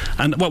 Yeah.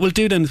 And what we'll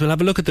do then is we'll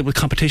have a look at the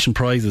competition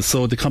prizes.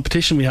 So the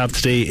competition we have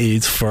today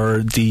is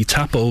for the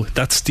Tapo,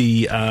 that's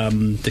the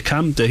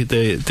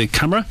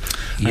camera,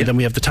 and then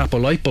we have the Tapo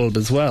light bulb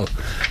as well,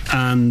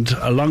 and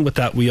along with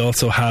that we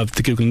also have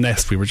the Google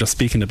Nest we were just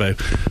speaking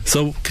about.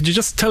 So could you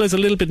just tell us a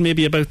little bit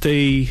maybe about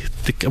we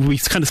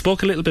kind of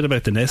spoke a little bit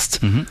about the Nest,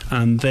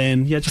 and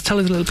then just tell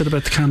us a little bit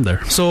about the cam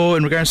there. So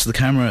in regards to the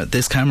camera,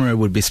 this camera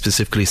would be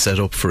specifically set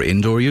up for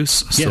indoor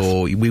use.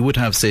 So we would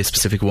have, say,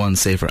 specific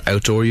ones, say, for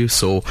outdoor use.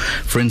 So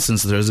for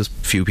instance, there's a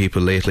few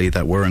people lately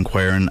that were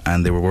inquiring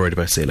and they were worried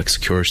about, say, like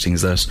security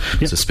things, that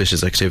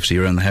suspicious activity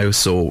around the house.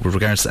 So with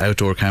regards to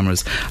outdoor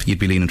cameras, you'd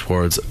be leaning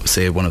towards,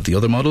 say, one of the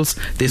other models.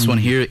 This one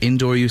here,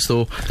 indoor use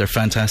though, they're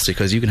fantastic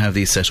because you can have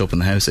these set up in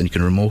the house and you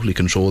can remotely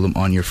control them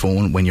on your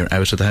phone when you're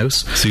out of the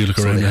house. So you look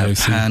around the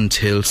house, hand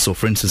tilt. So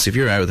for instance, if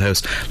you're out of the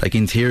house, like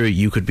in theory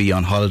you could be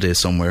on holiday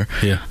somewhere,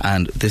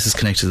 and this is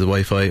connected to the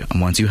Wi-Fi,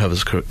 and once you have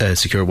a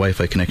secure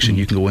Wi-Fi connection,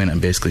 you can go in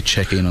and basically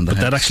check in on the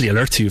house. That actually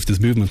alerts you if there's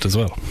movement as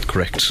well.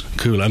 Correct.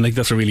 Cool. I think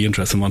that's a really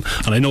interesting one.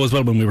 And I know as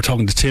well, when we were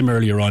talking to Tim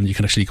earlier on, you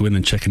can actually go in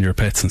and check in your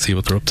pets and see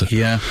what they're up to.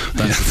 Yeah,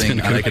 that's the thing.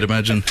 And I could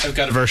imagine I've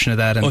got a version of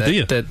that, and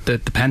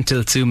the pan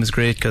tilt zoom is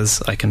great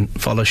because I can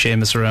follow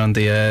Seamus around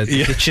the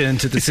kitchen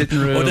to the sitting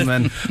room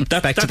and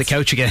back to the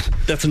couch again.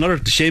 That's another.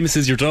 Seamus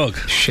is your dog.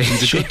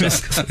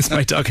 Seamus is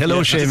my dog.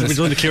 Hello, Seamus. We're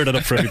going to clear that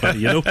up for everybody,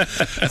 you know.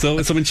 So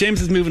when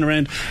Seamus is moving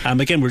around,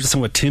 again, we're just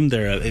talking about Tim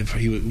there.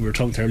 We were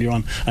talking to earlier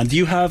on, and do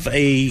you have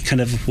a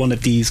kind of one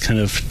of these kind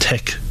of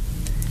tech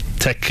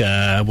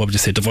what would you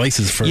say,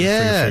 devices for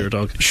your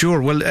dog? Sure.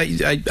 Well,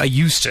 I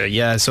used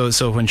to,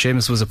 so when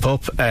Seamus was a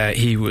pup,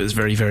 he was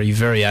very, very,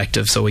 very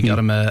active, so we got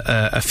him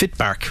a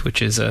Fitbark,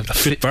 which is a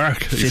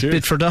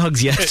Fitbit for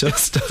dogs.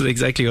 Just does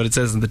exactly what it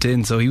says in the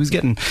tin. So he was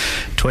getting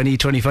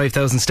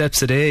 25,000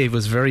 steps a day. He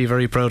was very,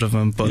 very proud of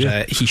him,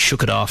 but he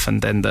shook it off,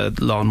 and then the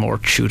lawnmower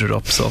chewed it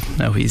up, so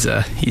now he's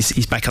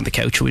back on the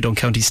couch. We don't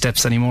count his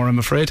steps anymore, I'm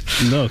afraid.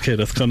 No, okay,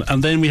 that's gone.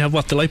 And then we have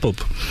the light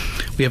bulb.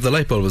 We have the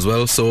light bulb as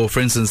well. So for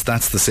instance,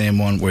 that's the same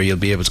one where you'll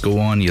be able to go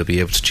on, you'll be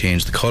able to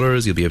change the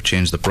colours, you'll be able to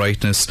change the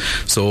brightness,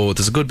 so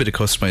there's a good bit of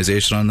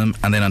customization on them.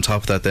 And then on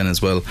top of that then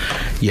as well,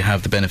 you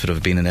have the benefit of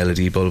it being an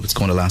LED bulb. It's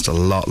going to last a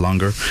lot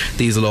longer.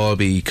 These will all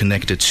be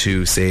connected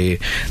to, say,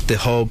 the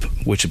hub,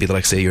 which would be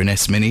like, say, your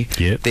Nest Mini.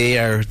 They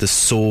are the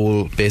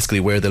sole, basically,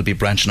 where they'll be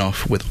branching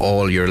off with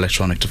all your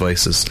electronic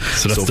devices.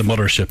 So that's the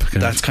mothership.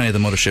 That's kind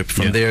of the mothership.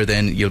 From there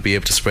then you'll be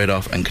able to spread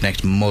off and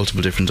connect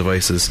multiple different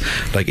devices.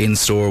 Like in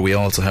store we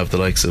also have the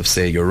likes of,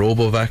 say, your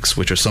RoboVacs,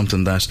 which are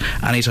something that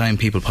anytime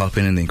people pop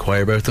in and they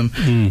inquire about them,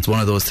 it's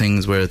one of those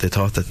things where they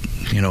thought that,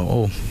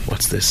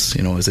 what's this?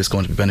 Is this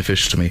going to be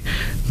beneficial to me?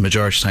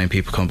 Majority of the time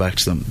people come back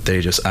to them,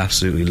 they just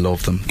absolutely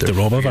love them. The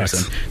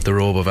RoboVacs. The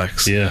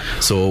RoboVacs. Yeah.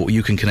 So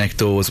you can connect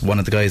those. One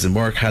of the guys in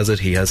work has it.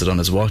 He has it on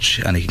his watch,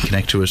 and he can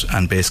connect to it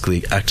and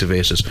basically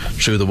activate it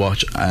through the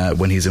watch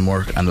when he's in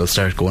work, and they'll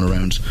start going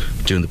around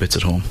doing the bits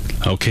at home.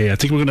 Okay, I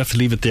think we're going to have to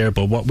leave it there,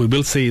 but what we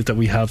will say is that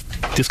we have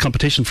this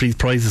competition for these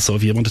prizes, so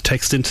if you want to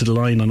text into the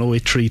line on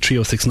 083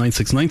 306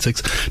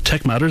 9696,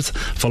 Tech Matters,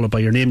 followed by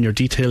your name and your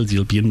details,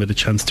 you'll be in with a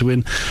chance to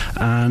win.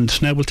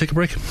 And now we'll take a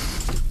break.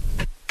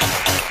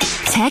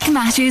 Tech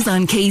Matters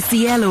on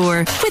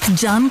KCLR with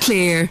John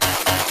Clear.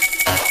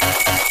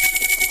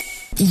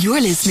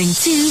 You're listening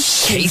to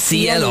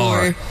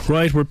KCLR.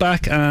 Right, we're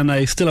back and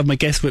I still have my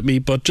guest with me,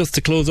 but just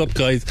to close up,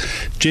 guys,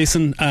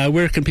 Jason,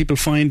 where can people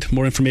find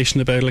more information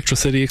about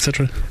Electricity,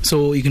 etc.?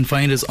 So you can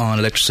find us on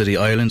Electricity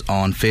Ireland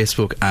on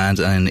Facebook and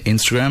on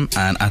Instagram,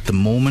 and at the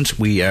moment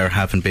we are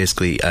having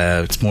basically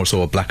it's more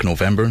so a Black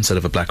November instead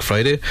of a Black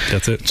Friday.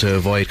 That's it. To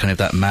avoid kind of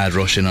that mad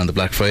rush in on the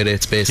Black Friday.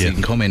 It's basically you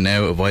can come in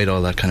now, avoid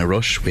all that kind of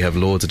rush. We have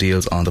loads of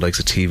deals on the likes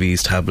of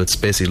TVs, tablets,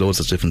 basically loads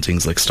of different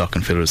things like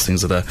stocking fillers,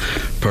 things like that,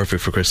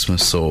 perfect for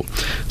Christmas. So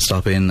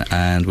stop in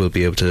and we'll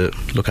be able to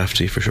look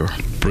after you for sure.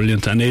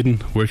 Brilliant. And Aidan,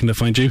 where can they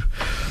find you?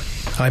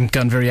 I'm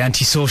gone very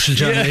antisocial,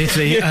 John,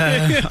 lately.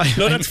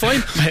 No, that's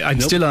fine.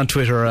 I'm still on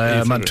Twitter.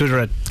 I'm on Twitter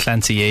at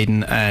Clancy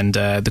Aidan, and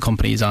the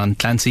company's on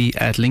Clancy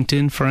at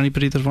LinkedIn for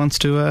anybody that wants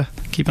to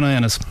keep an eye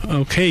on us.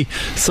 Okay,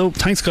 so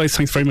thanks guys,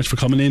 thanks very much for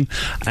coming in,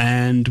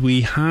 and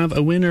we have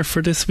a winner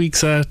for this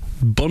week's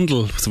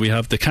bundle. So we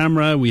have the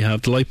camera, we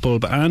have the light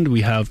bulb, and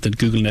we have the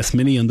Google Nest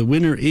Mini, and the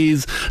winner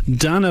is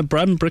Dana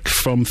Bradbrick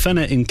from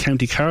Fenna in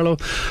County Carlow.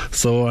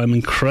 So I'm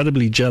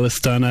incredibly jealous,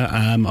 Dana.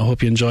 I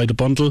hope you enjoyed the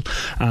bundle,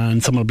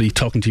 and someone will be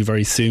talking to you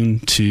very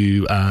soon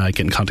to get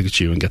in contact with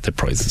you and get the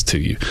prizes to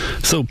you.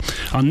 So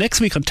on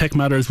next week on Tech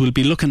Matters, we'll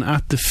be looking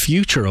at the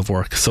future of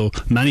work. So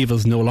many of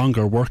us no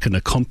longer work in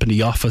a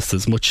company office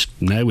as much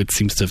now. It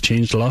seems to have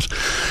changed a lot.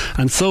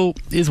 And so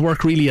is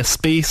work really a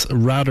space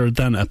rather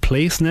than a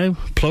place now?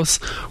 Plus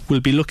we'll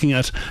be looking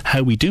at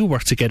how we do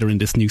work together in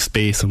this new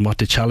space and what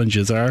the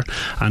challenges are,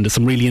 and there's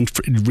some really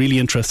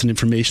interesting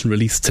information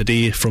released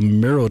today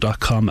from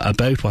Miro.com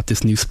about what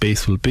this new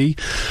space will be.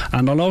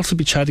 And I'll also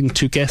be chatting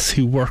to guests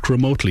who work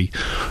remotely.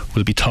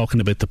 We'll be talking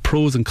about the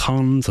pros and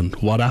cons and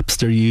what apps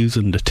they're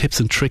using, the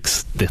tips and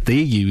tricks that they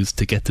use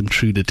to get them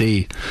through the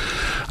day.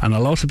 And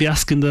I'll also be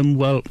asking them,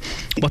 well,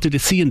 what do they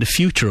see in the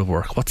future of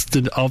work? What's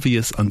the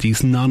obvious and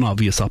these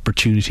non-obvious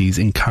opportunities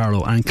in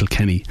Carlow and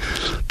Kilkenny?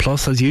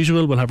 Plus, as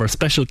usual, we'll have our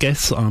special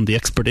guests on the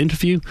expert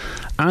interview,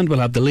 and we'll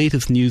have the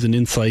latest news and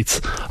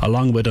insights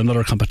along with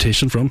another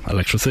competition from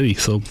Electricity,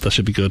 so that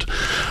should be good.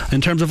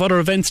 In terms of other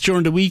events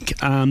during the week,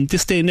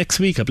 this day next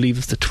week, I believe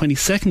it's the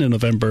 22nd of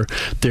November,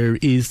 there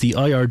is the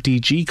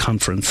IRDG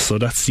conference. So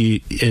that's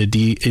the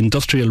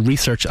Industrial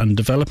Research and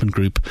Development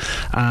Group,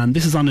 and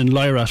this is on in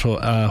Lyrat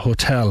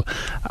Hotel,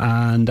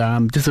 and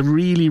this is a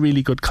really,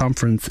 really good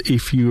conference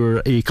if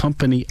you're a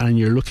company and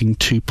you're looking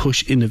to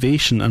push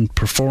innovation and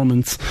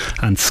performance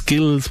and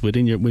skills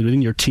within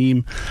your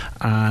team.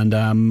 And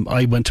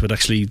I went to it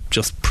actually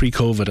just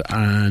pre-COVID,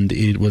 and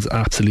it was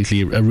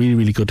absolutely a really,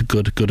 really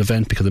good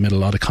event because I made a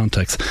lot of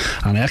contacts,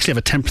 and I actually have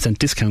a 10%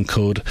 discount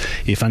code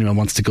if anyone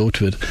wants to go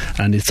to it,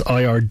 and it's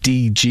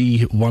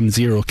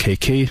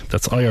IRDG10KK.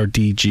 That's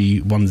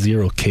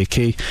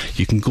IRDG10KK.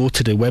 You can go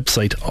to the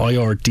website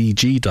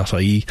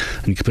irdg.ie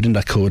and you can put in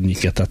that code and you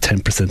can get that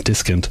 10%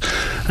 discount.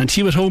 And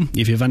to you at home,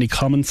 if you have any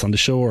comments on the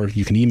show, or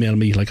you can email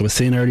me like I was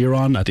saying earlier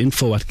on at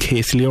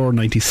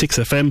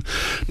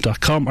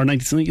info@kclr96fm.com, or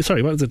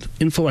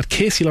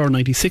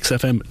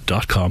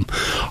info@kclr96fm.com,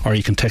 or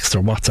you can text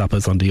or WhatsApp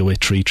us on the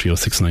 083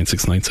 306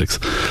 9696.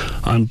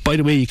 And by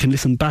the way, you can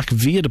listen back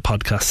via the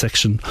podcast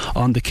section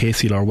on the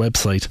KCLR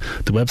website.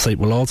 The website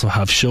will also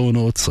have show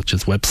notes such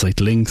as website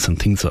links and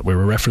things that we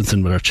were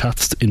referencing with our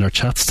chats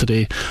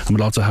today, and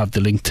we'll also have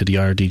the link to the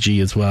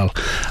IRDG as well.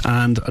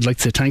 And I'd like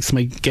to say thanks to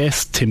my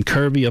guest Tim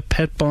Kirby of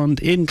Pet Bond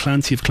in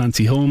Clancy of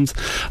Clancy Homes,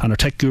 and our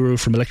tech guru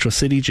from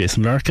Electricity,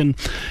 Jason Larkin.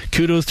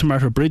 Kudos to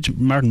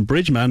Martin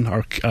Bridgeman,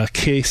 our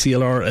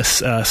KCLR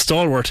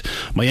stalwart,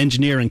 my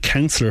engineer and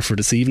counsellor for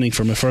this evening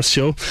for my first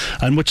show,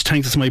 and much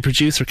thanks to my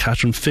producer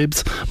Catherine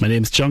Phibbs. My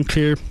name's John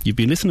Clear. You've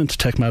been listening to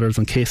Tech Matters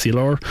on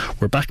KCLR.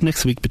 We're back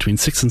next week between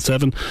 6 and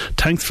 7.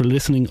 Thanks for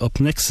listening. Up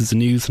next is the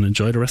news, and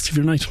enjoy the rest of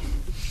your night.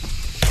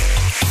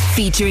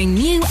 Featuring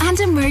new and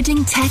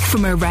emerging tech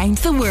from around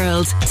the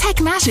world. Tech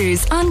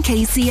Matters on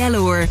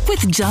KCLR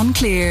with John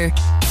Clear.